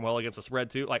perform well against the spread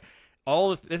too.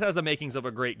 This has the makings of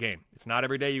a great game. It's not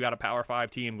every day you got a Power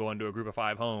 5 team going to a Group of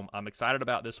 5 home. I'm excited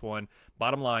about this one.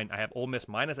 Bottom line, I have Ole Miss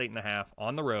minus 8.5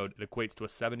 on the road. It equates to a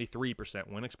 73%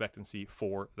 win expectancy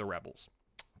for the Rebels.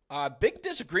 Big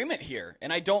disagreement here,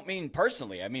 and I don't mean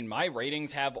personally. I mean, my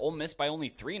ratings have Ole Miss by only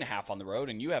 3.5 on the road,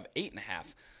 and you have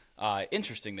 8.5.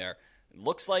 Interesting there.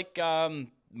 Looks like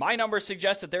my numbers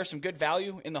suggest that there's some good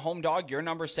value in the home dog. Your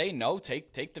numbers say no.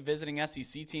 Take the visiting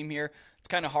SEC team here. It's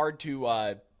kind of hard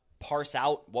to parse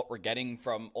out what we're getting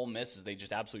from Ole Miss as they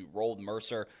just absolutely rolled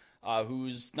Mercer,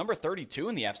 who's number 32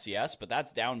 in the FCS, but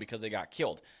that's down because they got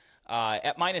killed.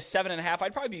 At minus 7.5,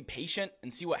 I'd probably be patient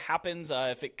and see what happens.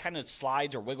 If it kind of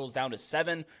slides or wiggles down to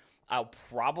 7, I'll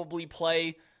probably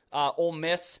play Ole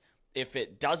Miss. If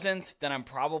it doesn't, then I'm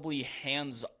probably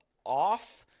hands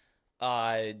off.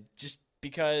 Just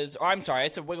because, or I'm sorry, I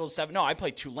said wiggles 7. No, I play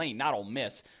Tulane, not Ole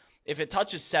Miss. If it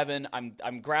touches 7,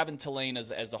 I'm grabbing Tulane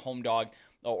as the home dog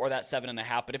or that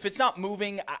 7.5. But if it's not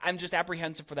moving, I'm just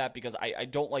apprehensive for that because I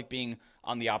don't like being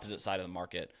on the opposite side of the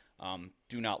market.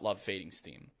 Do not love fading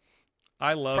steam.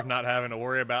 I love not having to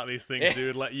worry about these things,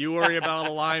 dude. Let you worry about all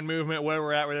the line movement, where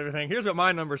we're at with everything. Here's what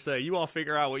my numbers say. You all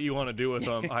figure out what you want to do with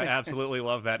them. I absolutely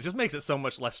love that. It just makes it so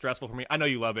much less stressful for me. I know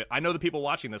you love it. I know the people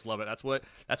watching this love it. That's what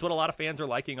a lot of fans are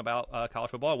liking about college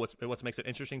football. What makes it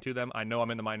interesting to them. I know I'm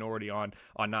in the minority on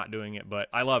not doing it, but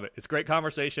I love it. It's great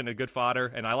conversation and good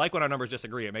fodder, and I like when our numbers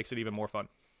disagree. It makes it even more fun.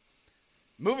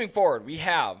 Moving forward, we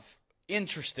have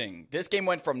interesting. This game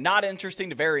went from not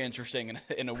interesting to very interesting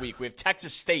in a week. We have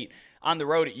Texas State on the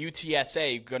road at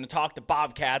UTSA. Going to talk the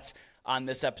Bobcats on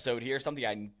this episode here, something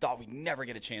I thought we'd never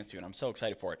get a chance to, and I'm so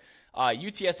excited for it.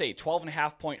 UTSA,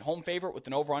 12.5-point home favorite with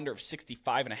an over-under of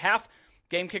 65.5.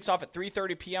 Game kicks off at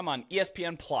 3:30 p.m. on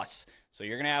ESPN+. So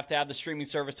you're going to have the streaming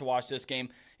service to watch this game.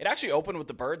 It actually opened with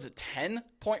the Birds at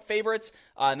 10-point favorites,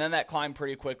 and then that climbed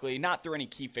pretty quickly. Not through any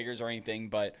key figures or anything,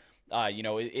 but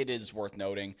it is worth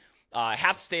noting.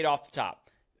 Have to state off the top.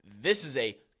 This is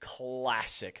a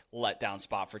classic letdown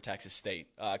spot for Texas State.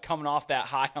 Coming off that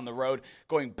high on the road,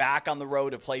 going back on the road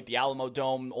to play at the Alamo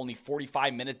Dome, only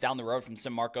 45 minutes down the road from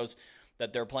San Marcos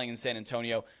that they're playing in San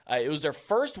Antonio. It was their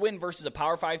first win versus a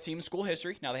Power 5 team in school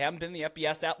history. Now, they haven't been in the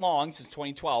FBS that long, since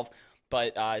 2012,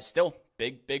 but still,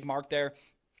 big mark there.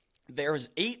 There's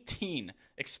 18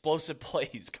 explosive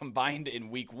plays combined in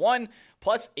week 1,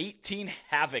 plus 18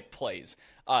 havoc plays.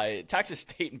 Texas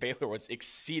State and Baylor was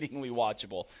exceedingly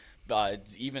watchable,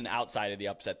 even outside of the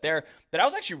upset there. But I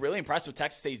was actually really impressed with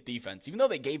Texas State's defense. Even though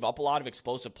they gave up a lot of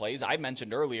explosive plays, I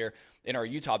mentioned earlier in our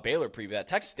Utah-Baylor preview that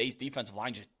Texas State's defensive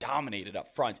line just dominated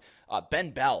up front.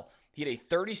 Ben Bell, he had a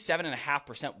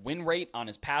 37.5% win rate on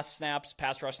his pass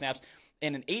rush snaps,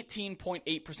 and an 18.8%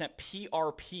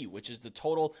 PRP, which is the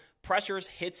total pressures,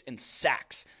 hits, and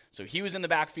sacks. So he was in the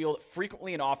backfield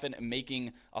frequently and often,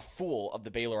 making a fool of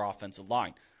the Baylor offensive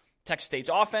line. Texas State's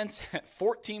offense,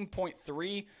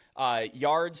 14.3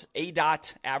 yards,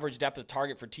 ADOT, average depth of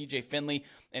target for TJ Finley,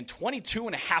 and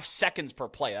 22.5 seconds per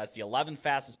play. That's the 11th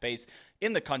fastest pace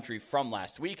in the country from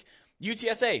last week.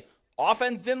 UTSA,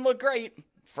 offense didn't look great.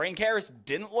 Frank Harris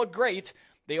didn't look great.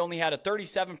 They only had a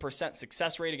 37%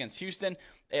 success rate against Houston,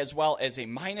 as well as a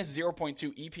minus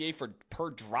 0.2 EPA per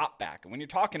drop back. And when you're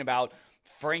talking about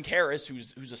Frank Harris,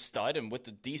 who's a stud, and with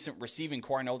the decent receiving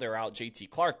core, I know they're out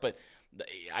JT Clark, but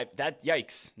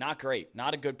yikes, not great.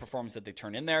 Not a good performance that they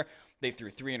turned in there. They threw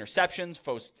 3 interceptions,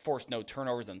 forced no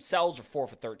turnovers themselves, or 4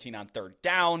 for 13 on third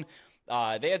down.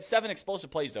 They had 7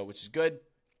 explosive plays, though, which is good.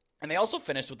 And they also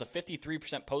finished with a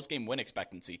 53% post-game win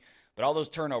expectancy. But all those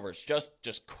turnovers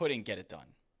just couldn't get it done.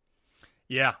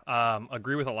 Yeah,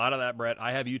 agree with a lot of that, Brett.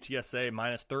 I have UTSA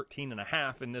minus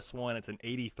 13.5 in this one. It's an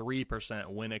 83%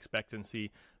 win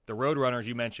expectancy. The Roadrunners,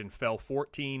 you mentioned, fell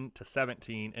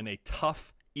 14-17 in a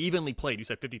tough, evenly played, you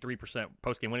said 53%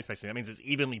 post-game win expectancy. That means it's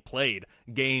evenly played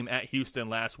game at Houston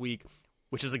last week,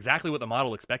 which is exactly what the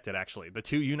model expected, actually. The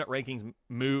 2 unit rankings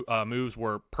moves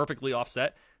were perfectly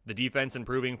offset. The defense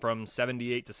improving from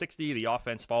 78 to 60, the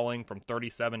offense falling from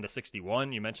 37 to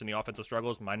 61. You mentioned the offensive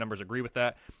struggles. My numbers agree with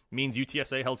that. Means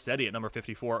UTSA held steady at number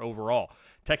 54 overall.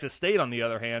 Texas State, on the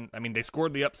other hand, they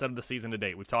scored the upset of the season to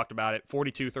date. We've talked about it.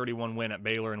 42-31 win at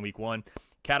Baylor in week 1.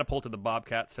 Catapulted the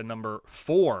Bobcats to number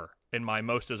 4 in my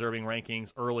most deserving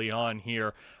rankings early on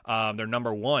here. They're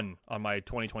number 1 on my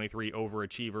 2023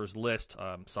 overachievers list.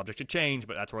 Subject to change,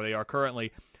 but that's where they are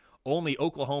currently. Only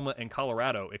Oklahoma and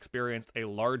Colorado experienced a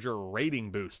larger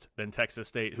rating boost than Texas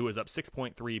State, who is up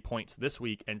 6.3 points this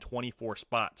week and 24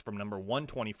 spots from number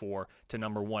 124 to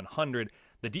number 100.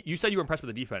 You said you were impressed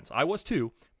with the defense. I was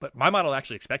too, but my model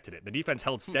actually expected it. The defense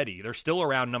held steady. They're still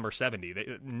around number 70.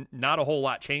 Not a whole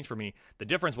lot changed for me. The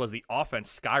difference was the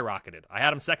offense skyrocketed. I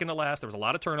had them second to last. There was a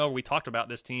lot of turnover. We talked about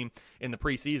this team in the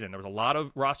preseason. There was a lot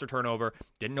of roster turnover.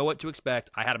 Didn't know what to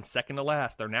expect. I had them second to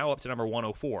last. They're now up to number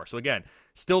 104. So again,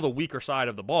 still the weaker side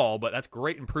of the ball, but that's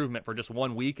great improvement for just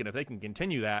 1 week. And if they can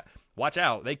continue that, watch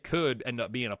out. They could end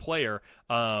up being a player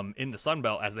in the Sun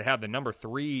Belt as they have the number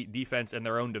 3 defense in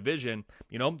their own division.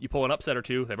 You know, you pull an upset or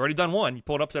two. They've already done one. You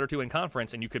pull an upset or two in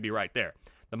conference, and you could be right there.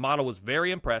 The model was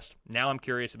very impressed. Now I'm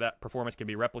curious if that performance can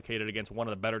be replicated against one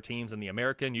of the better teams in the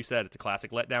American. You said it's a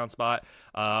classic letdown spot.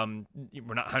 I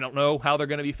don't know how they're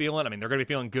going to be feeling. I mean, they're going to be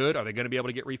feeling good. Are they going to be able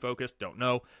to get refocused? Don't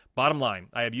know. Bottom line,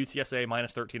 I have UTSA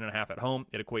minus 13.5 at home.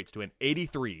 It equates to an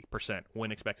 83%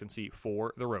 win expectancy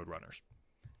for the Roadrunners.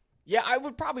 Yeah, I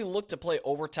would probably look to play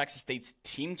over Texas State's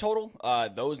team total.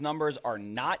 Those numbers are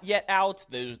not yet out.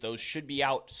 Those should be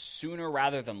out sooner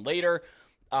rather than later.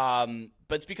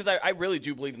 But it's because I really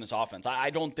do believe in this offense.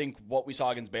 I don't think what we saw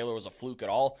against Baylor was a fluke at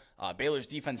all. Baylor's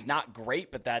defense not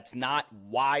great, but that's not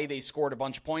why they scored a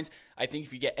bunch of points. I think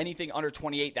if you get anything under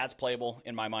 28, that's playable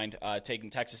in my mind.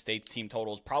 Taking Texas State's team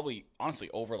totals probably,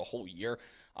 honestly, over the whole year.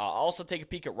 I'll also take a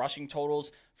peek at rushing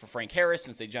totals for Frank Harris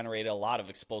since they generated a lot of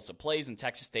explosive plays, and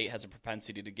Texas State has a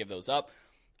propensity to give those up.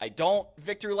 I don't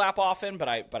victory lap often, but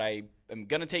I am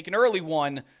going to take an early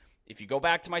one. If you go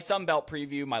back to my Sun Belt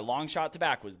preview, my long shot to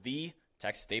back was the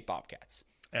Texas State Bobcats.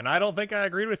 And I don't think I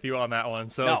agreed with you on that one,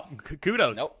 so no.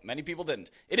 Kudos. Nope, many people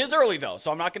didn't. It is early, though,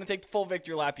 so I'm not going to take the full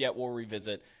victory lap yet. We'll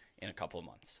revisit in a couple of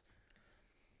months.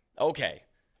 Okay.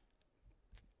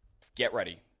 Get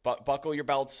ready. Buckle your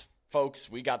belts, folks.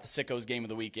 We got the Sickos game of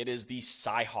the week. It is the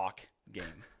Cy-Hawk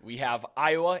game. We have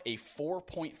Iowa, a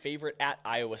 4-point favorite at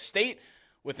Iowa State,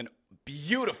 with a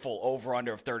beautiful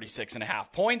over-under of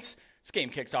 36.5 points. This game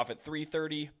kicks off at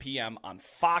 3:30 p.m. on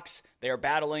Fox. They are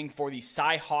battling for the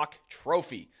Cy-Hawk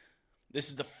Trophy. This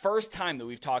is the first time that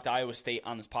we've talked Iowa State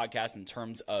on this podcast in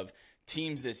terms of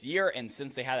teams this year, and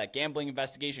since they had that gambling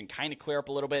investigation kind of clear up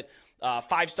a little bit,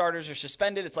 5 starters are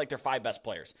suspended. It's like their 5 best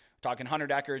players. We're talking Hunter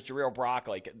Deckers, Jarrell Brock,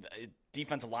 like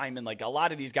defensive linemen. Like a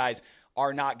lot of these guys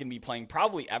are not going to be playing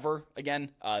probably ever again.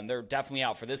 And they're definitely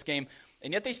out for this game.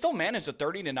 And yet they still managed a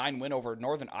 30-9 win over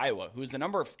Northern Iowa, who's the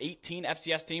number 18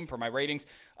 FCS team per my ratings.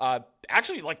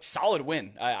 Actually, like solid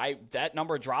win. That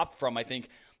number dropped from, I think,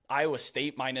 Iowa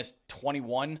State minus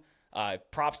 21.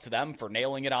 Props to them for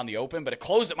nailing it on the open, but it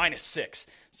closed at minus 6.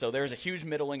 So there's a huge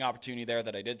middling opportunity there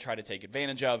that I did try to take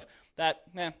advantage of.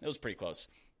 It was pretty close.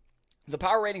 The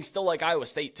power rating's still like Iowa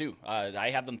State, too.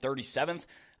 I have them 37th.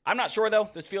 I'm not sure, though.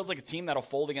 This feels like a team that'll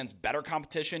fold against better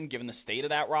competition, given the state of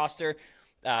that roster.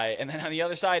 And then on the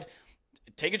other side,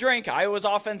 take a drink. Iowa's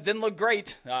offense didn't look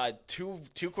great. Two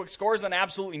quick scores, then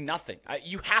absolutely nothing.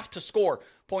 You have to score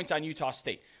points on Utah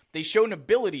State. They showed an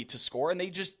ability to score, and they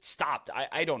just stopped.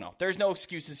 I don't know. There's no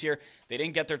excuses here. They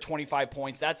didn't get their 25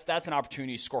 points. That's an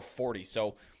opportunity to score 40.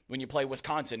 So when you play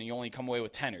Wisconsin and you only come away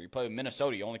with 10, or you play with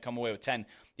Minnesota, you only come away with 10,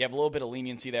 you have a little bit of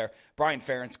leniency there. Brian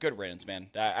Ferentz, good riddance, man.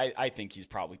 I think he's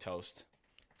probably toast.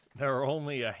 There are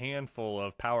only a handful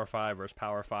of Power 5 versus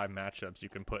Power 5 matchups you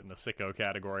can put in the sicko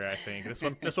category, I think.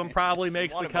 This one probably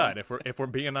makes the cut, if we're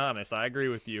being honest. I agree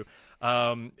with you.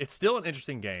 It's still an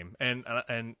interesting game, and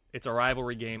it's a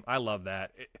rivalry game. I love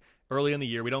that. Early in the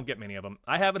year, we don't get many of them.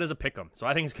 I have it as a pick'em, so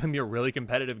I think it's going to be a really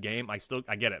competitive game. I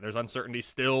get it. There's uncertainty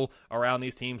still around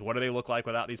these teams. What do they look like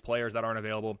without these players that aren't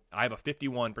available? I have a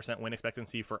 51% win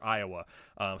expectancy for Iowa,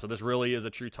 so this really is a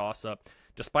true toss-up.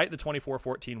 Despite the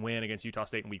 24-14 win against Utah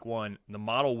State in Week 1, the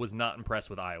model was not impressed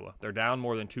with Iowa. They're down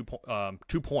more than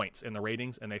 2 points in the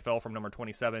ratings, and they fell from number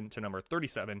 27 to number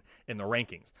 37 in the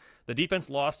rankings. The defense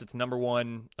lost its number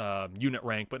 1 unit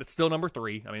rank, but it's still number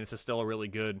 3. I mean, this is still a really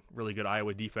good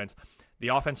Iowa defense. The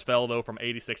offense fell, though, from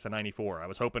 86 to 94. I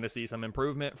was hoping to see some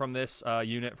improvement from this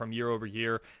unit from year over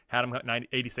year. Had them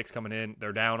 86 coming in.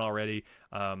 They're down already.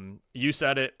 You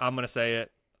said it. I'm going to say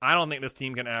it. I don't think this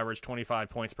team can average 25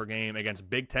 points per game against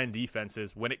Big Ten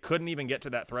defenses when it couldn't even get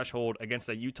to that threshold against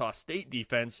a Utah State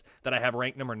defense that I have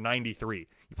ranked number 93.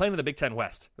 You play in the Big Ten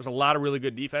West. There's a lot of really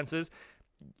good defenses.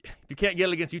 If you can't get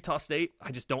it against Utah State,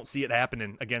 I just don't see it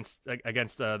happening against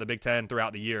the Big Ten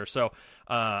throughout the year. So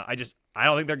I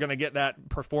don't think they're going to get that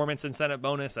performance incentive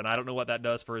bonus, and I don't know what that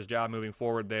does for his job moving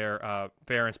forward there,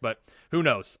 Ferentz. But who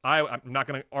knows? I'm not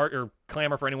going to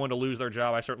clamor for anyone to lose their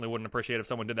job. I certainly wouldn't appreciate if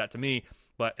someone did that to me.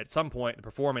 But at some point, the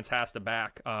performance has to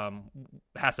back up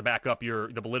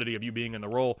the validity of you being in the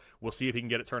role. We'll see if he can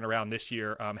get it turned around this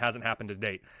year. Hasn't happened to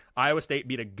date. Iowa State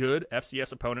beat a good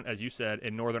FCS opponent, as you said,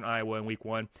 in Northern Iowa in Week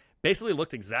 1. basically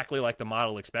looked exactly like the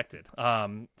model expected.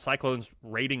 Cyclones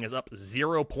rating is up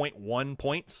 0.1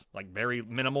 points, like very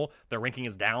minimal. Their ranking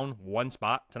is down 1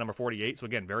 spot to number 48. So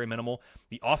again, very minimal.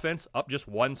 The offense up just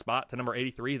 1 spot to number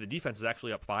 83. The defense is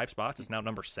actually up 5 spots. It's now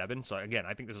number 7. So again,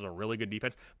 I think this is a really good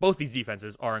defense. Both these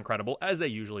defenses are incredible, as they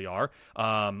usually are,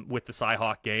 with the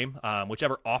Cyhawk game.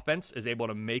 Whichever offense is able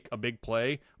to make a big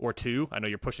play or two, I know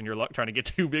you're pushing your luck trying to get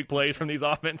 2 big plays from these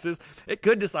offenses, it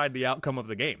could decide the outcome of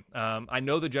the game. I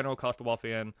know the general college football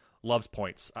fan loves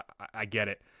points. I get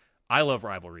it. I love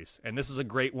rivalries, and this is a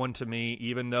great one to me,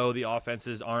 even though the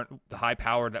offenses aren't the high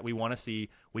power that we want to see.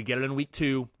 We get it in week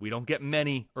 2. We don't get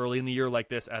many early in the year like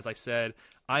this, as I said.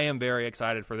 I am very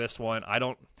excited for this one. I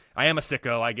am a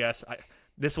sicko, I guess.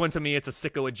 This one, to me, it's a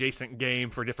sicko-adjacent game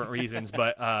for different reasons,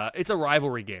 but it's a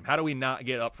rivalry game. How do we not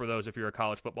get up for those if you're a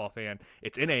college football fan?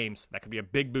 It's in Ames. That could be a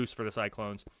big boost for the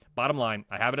Cyclones. Bottom line,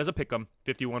 I have it as a pick 'em,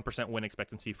 51% win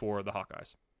expectancy for the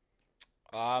Hawkeyes.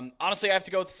 Honestly, I have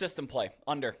to go with the system play.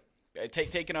 Under.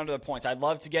 Taking under the points. I'd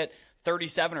love to get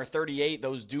 37 or 38.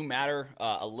 Those do matter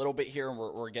a little bit here, and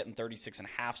we're getting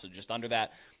 36.5, so just under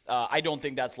that. I don't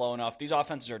think that's low enough. These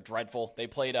offenses are dreadful. They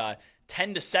played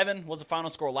 10-7 was the final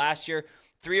score last year.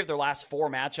 3 of their last 4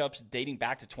 matchups dating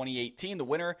back to 2018. The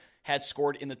winner has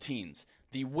scored in the teens.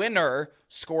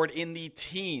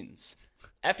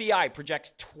 FEI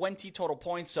projects 20 total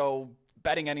points, so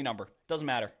betting any number. Doesn't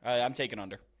matter. I'm taking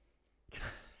under.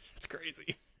 It's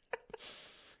crazy.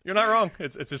 You're not wrong.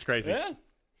 It's just crazy. Yeah.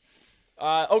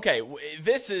 Okay,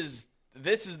 this is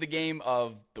the game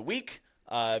of the week.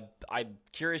 I'm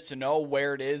curious to know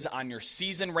where it is on your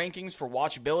season rankings for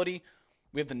watchability.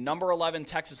 We have the number 11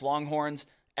 Texas Longhorns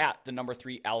at the number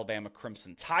 3 Alabama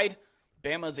Crimson Tide.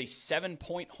 Bama is a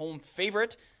 7-point home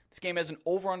favorite. This game has an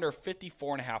over-under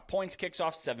 54.5 points. Kicks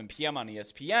off 7 p.m. on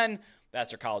ESPN.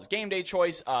 That's their college game day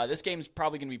choice. This game is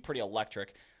probably going to be pretty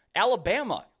electric.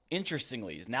 Alabama,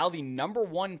 interestingly, is now the number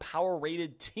 1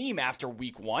 power-rated team after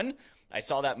week 1. I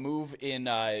saw that move in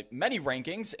many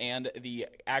rankings and the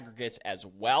aggregates as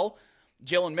well.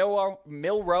 Jalen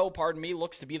Milroe,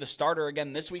 looks to be the starter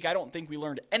again this week. I don't think we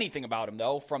learned anything about him,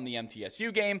 though, from the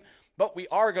MTSU game, but we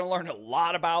are going to learn a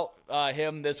lot about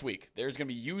him this week. There's going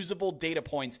to be usable data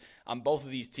points on both of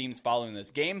these teams following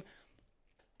this game.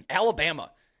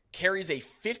 Alabama carries a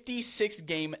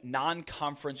 56-game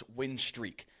non-conference win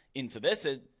streak into this.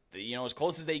 As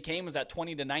close as they came was that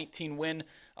 20-19 win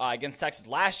against Texas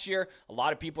last year. A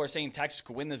lot of people are saying Texas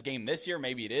could win this game this year.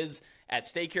 Maybe it is at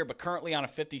stake here, but currently on a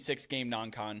 56-game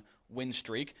non-con win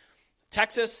streak.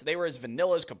 Texas, they were as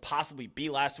vanilla as could possibly be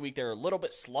last week. They were a little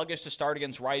bit sluggish to start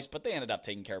against Rice, but they ended up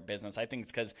taking care of business. I think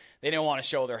it's because they didn't want to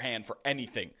show their hand for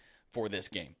anything for this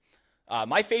game.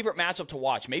 My favorite matchup to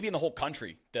watch, maybe in the whole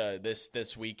country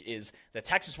this week, is the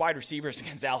Texas wide receivers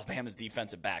against Alabama's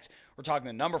defensive backs. We're talking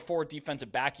the number 4 defensive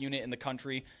back unit in the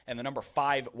country and the number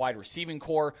 5 wide receiving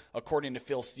core, according to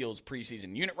Phil Steele's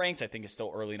preseason unit ranks. I think it's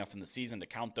still early enough in the season to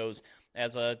count those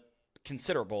as a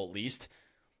considerable, at least.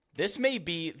 This may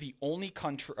be the only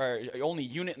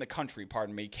unit in the country,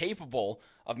 capable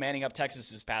of manning up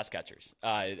Texas's pass catchers.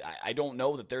 I don't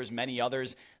know that there's many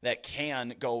others that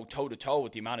can go toe-to-toe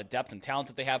with the amount of depth and talent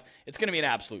that they have. It's going to be an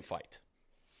absolute fight.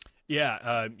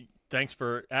 Yeah, thanks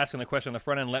for asking the question on the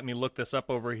front end. Let me look this up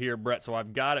over here, Brett. So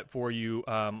I've got it for you.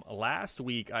 Last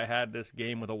week, I had this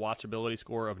game with a watchability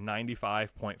score of 95.5.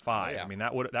 Oh, yeah. I mean,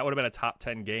 that would have been a top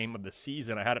 10 game of the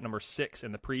season. I had it number 6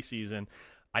 in the preseason.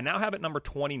 I now have it number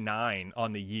 29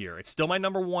 on the year. It's still my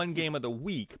number 1 game of the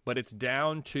week, but it's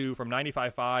down from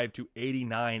 95.5 to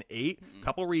 89.8. A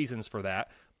couple reasons for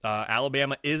that.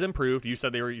 Alabama is improved. You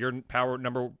said they were your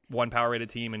number 1 power rated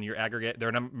team in your aggregate.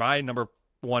 They're my number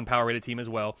 1 power rated team as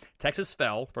well. Texas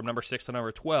fell from number 6 to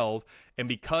number 12, and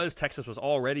because Texas was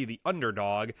already the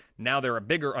underdog, now they're a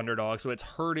bigger underdog, so it's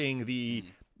hurting the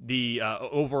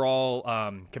overall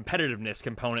competitiveness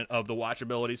component of the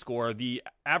watchability score. The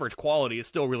average quality is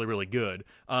still really, really good,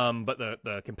 but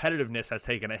the competitiveness has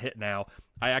taken a hit now.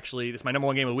 This is my number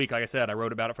 1 game of the week. Like I said, I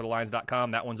wrote about it for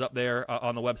TheLions.com. That one's up there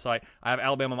on the website. I have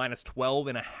Alabama minus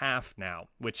 12.5 now,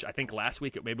 which I think last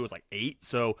week it maybe was like 8.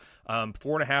 So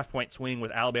 4.5 point swing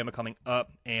with Alabama coming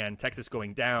up and Texas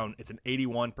going down. It's an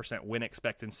 81% win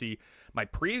expectancy. My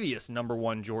previous number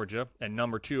 1 Georgia and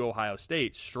number 2 Ohio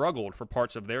State struggled for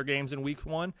parts of their games in week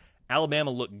 1.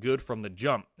 Alabama looked good from the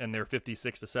jump in their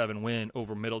 56-7 win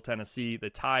over Middle Tennessee. The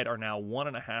Tide are now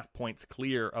 1.5 points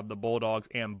clear of the Bulldogs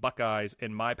and Buckeyes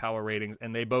in my power ratings,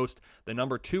 and they boast the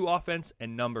number 2 offense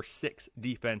and number 6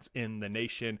 defense in the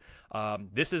nation.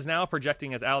 This is now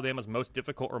projecting as Alabama's most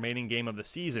difficult remaining game of the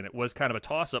season. It was kind of a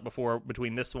toss-up before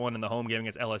between this one and the home game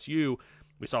against LSU.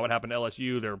 We saw what happened to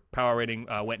LSU. Their power rating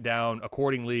went down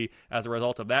accordingly as a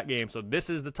result of that game. So this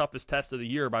is the toughest test of the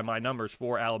year by my numbers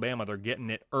for Alabama. They're getting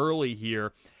it early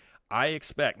here. I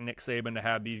expect Nick Saban to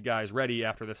have these guys ready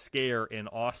after the scare in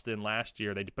Austin last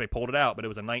year. They pulled it out, but it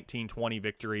was a 19-20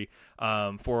 victory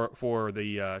for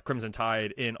the Crimson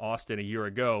Tide in Austin a year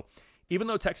ago. Even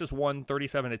though Texas won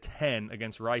 37-10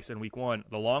 against Rice in Week 1,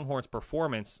 the Longhorns'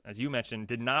 performance, as you mentioned,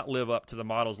 did not live up to the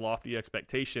model's lofty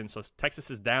expectations. So Texas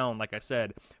is down, like I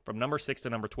said, from number 6 to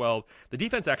number 12. The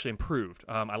defense actually improved.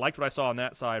 I liked what I saw on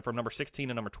that side from number 16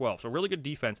 to number 12. So really good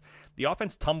defense. The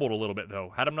offense tumbled a little bit,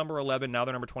 though. Had them number 11, now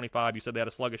they're number 25. You said they had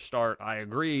a sluggish start. I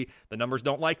agree. The numbers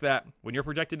don't like that. When you're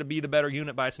projected to be the better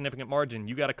unit by a significant margin,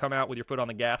 you got to come out with your foot on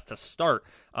the gas to start.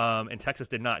 And Texas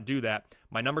did not do that.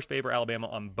 My numbers favor Alabama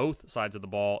on both sides of the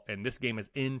ball, and this game is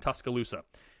in Tuscaloosa.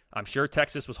 I'm sure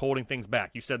Texas was holding things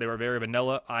back. You said they were very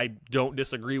vanilla. I don't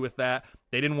disagree with that.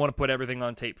 They didn't want to put everything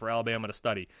on tape for Alabama to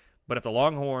study. But if the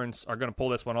Longhorns are going to pull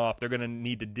this one off, they're going to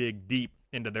need to dig deep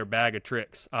into their bag of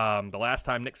tricks. The last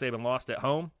time Nick Saban lost at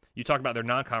home, you talk about their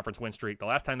non-conference win streak. The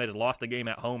last time they just lost a game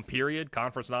at home, period,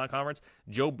 conference, non-conference,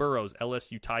 Joe Burrow's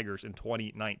LSU Tigers in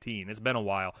 2019. It's been a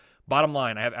while. Bottom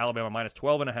line, I have Alabama minus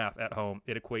 12.5 at home.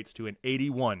 It equates to an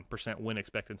 81% win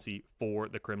expectancy for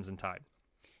the Crimson Tide.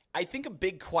 I think a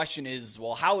big question is,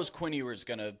 well, how is Quinn Ewers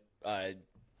going to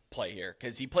play here?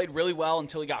 Because he played really well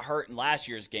until he got hurt in last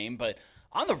year's game, but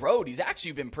on the road, he's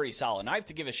actually been pretty solid. And I have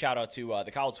to give a shout-out to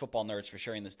the College Football Nerds for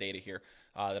sharing this data here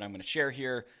that I'm going to share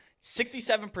here.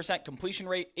 67% completion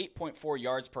rate, 8.4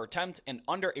 yards per attempt, and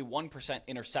under a 1%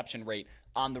 interception rate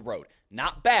on the road.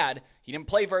 Not bad. He didn't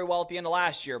play very well at the end of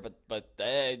last year, but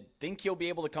I think he'll be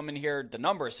able to come in here. The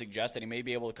numbers suggest that he may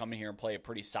be able to come in here and play a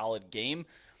pretty solid game.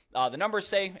 The numbers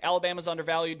say Alabama's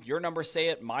undervalued. Your numbers say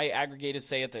it. My aggregators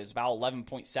say it. There's about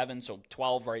 11.7, so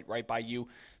 12 right by you.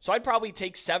 So I'd probably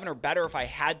take 7 or better if I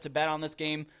had to bet on this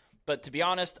game. But to be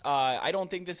honest, I don't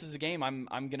think this is a game I'm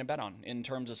going to bet on in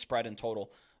terms of spread and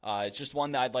total. It's just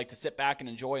one that I'd like to sit back and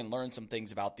enjoy and learn some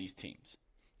things about these teams.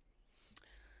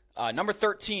 Number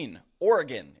 13,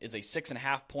 Oregon is a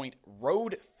 6.5-point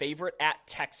road favorite at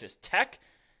Texas Tech.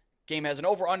 Game has an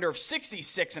over-under of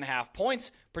 66.5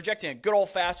 points, projecting a good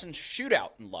old-fashioned shootout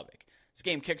in Lubbock. This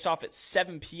game kicks off at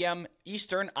 7 p.m.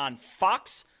 Eastern on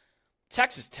Fox.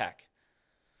 Texas Tech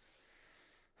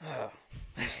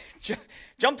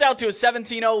jumped out to a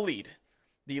 17-0 lead.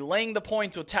 The laying the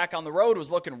points with Tech on the road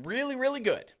was looking really, really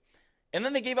good. And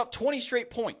then they gave up 20 straight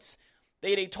points.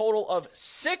 They had a total of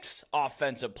 6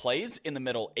 offensive plays in the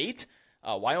middle 8.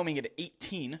 Wyoming had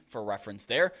 18 for reference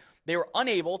there. They were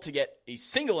unable to get a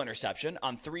single interception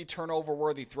on 3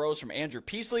 turnover-worthy throws from Andrew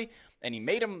Peasley, and they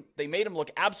made him look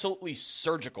absolutely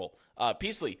surgical.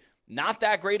 Peasley, not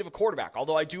that great of a quarterback,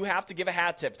 although I do have to give a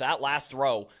hat tip. That last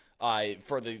throw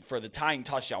for the tying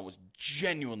touchdown was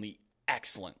genuinely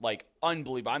excellent, like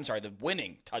unbelievable. I'm sorry, the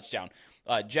winning touchdown,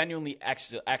 genuinely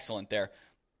excellent there.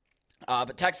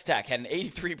 But Texas Tech had an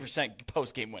 83%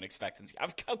 post-game win expectancy.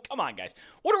 Come on, guys,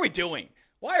 what are we doing?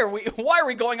 Why are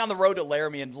we going on the road to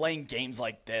Laramie and laying games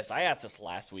like this? I asked this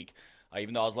last week,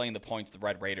 even though I was laying the points to the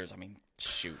Red Raiders. I mean,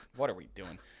 shoot, what are we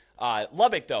doing?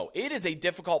 Lubbock, though, it is a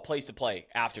difficult place to play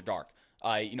after dark.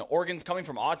 Oregon's coming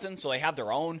from Autzen, so they have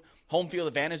their own home field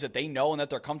advantage that they know and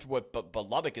that they're comfortable with. But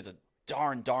Lubbock is a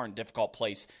darn difficult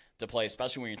place to play,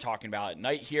 especially when you're talking about at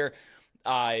night here.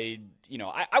 I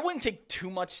wouldn't take too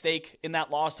much stake in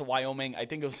that loss to Wyoming. I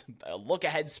think it was a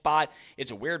look-ahead spot. It's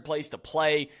a weird place to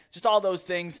play. Just all those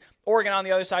things. Oregon on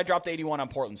the other side dropped 81 on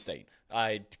Portland State.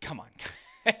 Come on,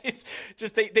 guys.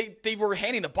 Just they were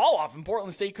handing the ball off, and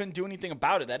Portland State couldn't do anything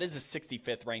about it. That is a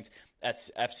 65th ranked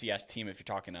FCS team if you're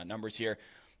talking numbers here.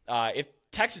 If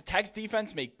Texas Tech's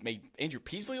defense made Andrew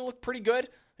Peasley look pretty good,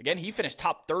 again, he finished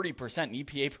top 30% in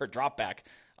EPA per dropback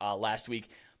last week,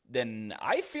 then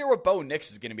I fear what Bo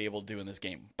Nix is going to be able to do in this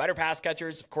game. Better pass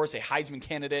catchers, of course, a Heisman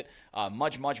candidate,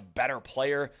 much better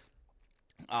player.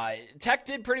 Tech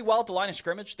did pretty well at the line of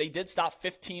scrimmage. They did stop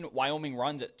 15 Wyoming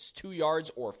runs at 2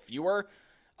 yards or fewer.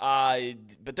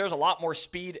 But there's a lot more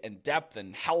speed and depth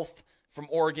and health from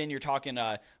Oregon. You're talking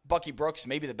Bucky Brooks,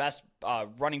 maybe the best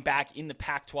running back in the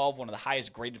Pac-12, one of the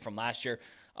highest graded from last year.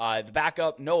 The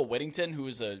backup, Noah Whittington, who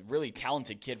is a really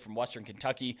talented kid from Western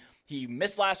Kentucky. He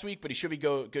missed last week, but he should be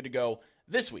good to go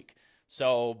this week.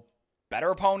 So, better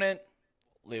opponent.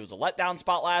 It was a letdown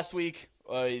spot last week.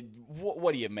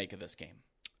 What do you make of this game?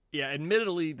 Yeah,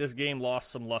 admittedly, this game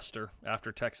lost some luster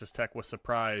after Texas Tech was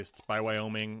surprised by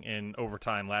Wyoming in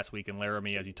overtime last week in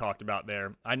Laramie, as you talked about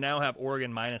there. I now have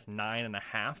Oregon minus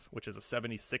 9.5, which is a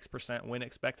 76% win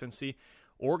expectancy.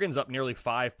 Oregon's up nearly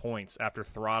 5 points after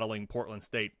throttling Portland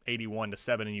State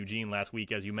 81-7 in Eugene last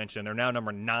week, as you mentioned. They're now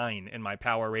number 9 in my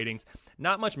power ratings.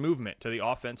 Not much movement to the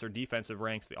offense or defensive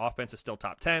ranks. The offense is still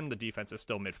top 10. The defense is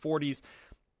still mid-40s.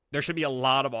 There should be a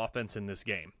lot of offense in this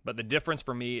game, but the difference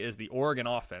for me is the Oregon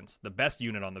offense, the best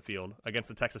unit on the field, against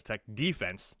the Texas Tech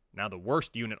defense, now the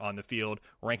worst unit on the field,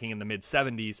 ranking in the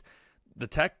mid-70s. The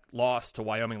Tech loss to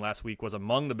Wyoming last week was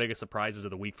among the biggest surprises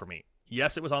of the week for me.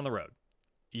 Yes, it was on the road.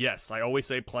 Yes, I always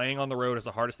say playing on the road is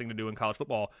the hardest thing to do in college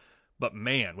football, but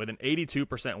man, with an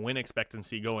 82% win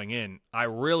expectancy going in, I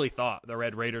really thought the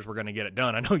Red Raiders were going to get it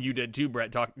done. I know you did too,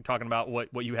 Brett, talking about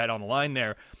what you had on the line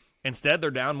there. Instead, they're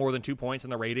down more than 2 points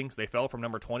in the ratings. They fell from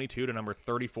number 22 to number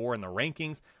 34 in the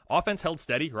rankings. Offense held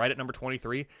steady right at number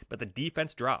 23, but the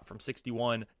defense dropped from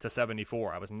 61 to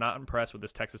 74. I was not impressed with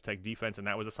this Texas Tech defense, and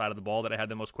that was the side of the ball that I had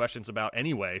the most questions about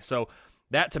anyway. So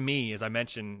that, to me, as I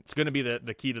mentioned, it's going to be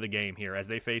the key to the game here as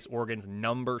they face Oregon's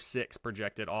number 6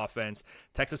 projected offense.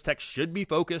 Texas Tech should be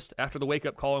focused after the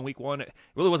wake-up call in week 1. It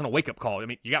really wasn't a wake-up call. I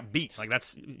mean, you got beat.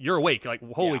 You're awake.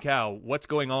 Holy cow, what's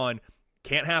going on?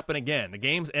 Can't happen again. The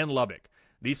game's in Lubbock.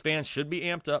 These fans should be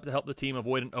amped up to help the team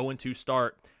avoid an 0-2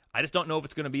 start. I just don't know if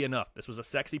it's going to be enough. This was a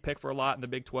sexy pick for a lot in the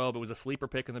Big 12. It was a sleeper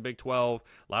pick in the Big 12.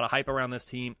 A lot of hype around this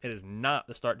team. It is not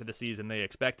the start to the season they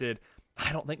expected.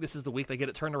 I don't think this is the week they get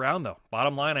it turned around, though.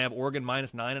 Bottom line, I have Oregon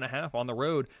minus 9.5 on the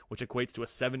road, which equates to a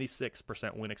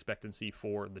 76% win expectancy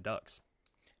for the Ducks.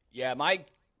 Yeah, my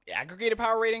aggregated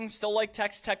power ratings still like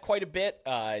Texas Tech quite a bit.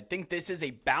 I think this is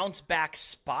a bounce-back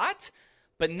spot,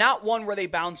 but not one where they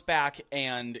bounce back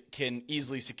and can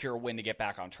easily secure a win to get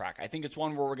back on track. I think it's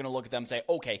one where we're going to look at them and say,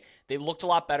 okay, they looked a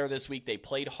lot better this week. They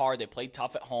played hard. They played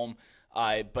tough at home.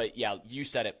 But yeah, you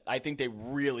said it. I think they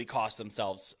really cost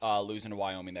themselves losing to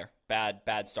Wyoming there.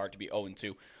 Bad start to be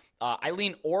 0-2. I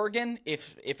lean Oregon.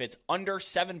 If it's under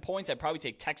 7 points, I'd probably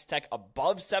take Texas Tech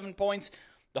above 7 points.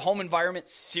 The home environment,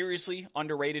 seriously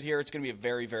underrated here. It's going to be a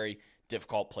very, very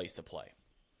difficult place to play.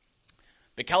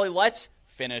 But Kelly, let's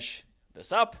finish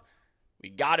this up. We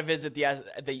got to visit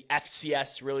the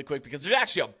FCS really quick because there's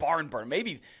actually a barn burn,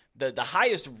 maybe the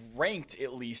highest ranked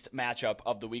at least matchup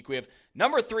of the week. We have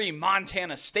number 3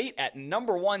 Montana State at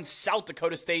number 1 South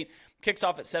Dakota State. Kicks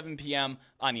off at 7 p.m.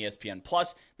 on ESPN+.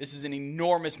 This is an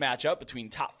enormous matchup between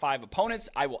top 5 opponents.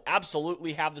 I will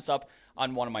absolutely have this up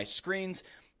on one of my screens.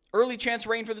 Early chance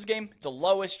rain for this game. It's a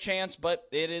lowest chance, but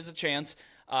it is a chance.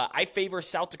 I favor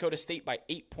South Dakota State by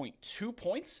 8.2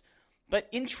 points. But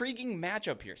intriguing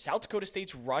matchup here. South Dakota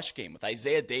State's rush game with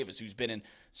Isaiah Davis, who's been in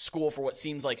school for what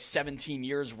seems like 17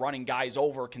 years, running guys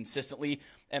over consistently,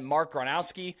 and Mark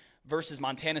Gronowski versus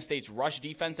Montana State's rush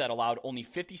defense that allowed only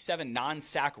 57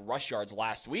 non-sack rush yards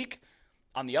last week.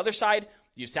 On the other side,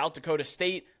 you have South Dakota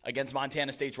State against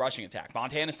Montana State's rushing attack.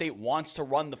 Montana State wants to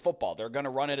run the football. They're going to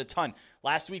run it a ton.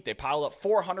 Last week, they piled up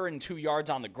 402 yards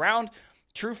on the ground.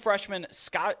 True freshman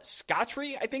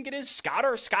Scottree, I think it is,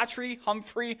 Scottree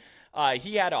Humphrey.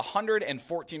 He had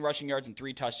 114 rushing yards and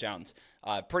 3 touchdowns.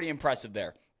 Pretty impressive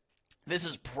there. This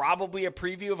is probably a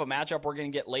preview of a matchup we're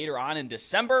going to get later on in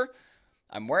December.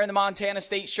 I'm wearing the Montana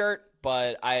State shirt,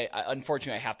 but I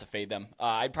unfortunately I have to fade them.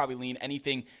 I'd probably lean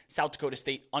anything South Dakota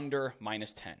State under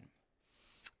minus 10.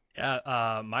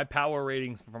 Yeah, my power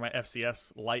ratings for my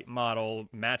FCS light model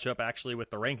match up actually with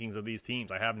the rankings of these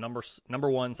teams. I have number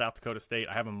 1 South Dakota State.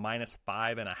 I have a minus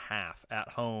 5.5 at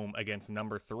home against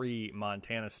number 3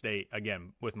 Montana State.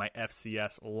 Again, with my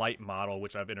FCS light model,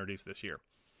 which I've introduced this year.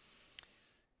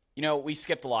 You know, we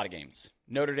skipped a lot of games.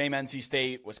 Notre Dame, NC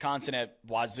State, Wisconsin at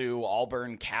Wazoo,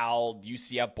 Auburn, Cal,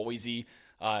 UCF, Boise.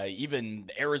 Even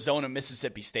Arizona,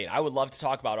 Mississippi State. I would love to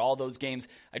talk about all those games.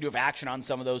 I do have action on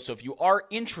some of those. So if you are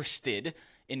interested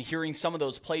in hearing some of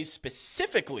those plays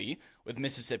specifically with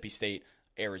Mississippi State,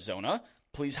 Arizona,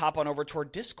 please hop on over to our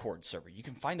Discord server. You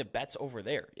can find the bets over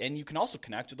there. And you can also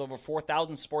connect with over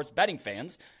 4,000 sports betting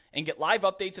fans and get live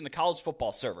updates in the college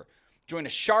football server. Join a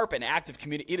sharp and active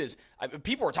community.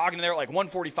 People were talking there at like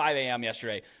 1:45 a.m.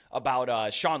 yesterday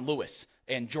about Sean Lewis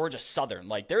and Georgia Southern.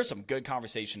 Like, there's some good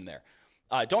conversation there.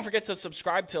 Don't forget to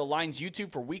subscribe to Lions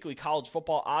YouTube for weekly college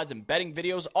football odds and betting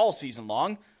videos all season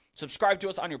long. Subscribe to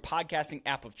us on your podcasting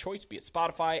app of choice, be it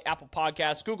Spotify, Apple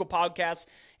Podcasts, Google Podcasts.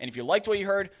 And if you liked what you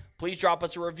heard, please drop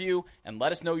us a review and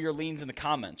let us know your leans in the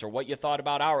comments or what you thought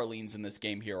about our leans in this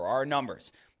game here or our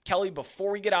numbers. Kelly,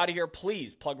 before we get out of here,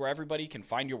 please plug where everybody can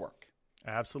find your work.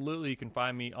 Absolutely. You can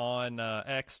find me on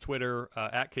X, Twitter,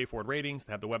 at KFord Ratings.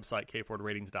 They have the website,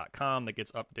 kfordratings.com, that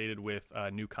gets updated with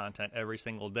new content every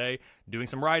single day. Doing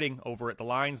some writing over at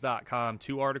thelines.com,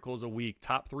 2 articles a week,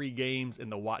 top 3 games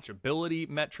in the watchability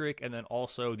metric, and then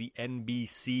also the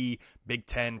NBC Big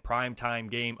Ten primetime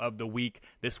game of the week.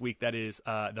 This week, that is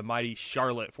the mighty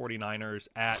Charlotte 49ers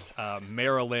at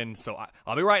Maryland. So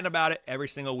I'll be writing about it every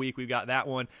single week. We've got that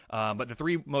one. But the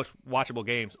 3 most watchable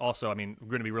games also, going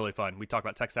to be really fun. We talk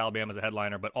about Texas Alabama as a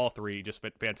headliner, but all 3 just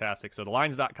fantastic. So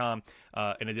thelines.com,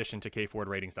 in addition to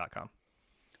kfordratings.com.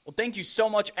 Well, thank you so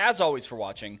much, as always, for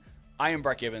watching. I am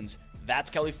Brett Gibbons. That's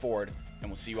Kelly Ford, and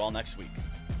we'll see you all next week.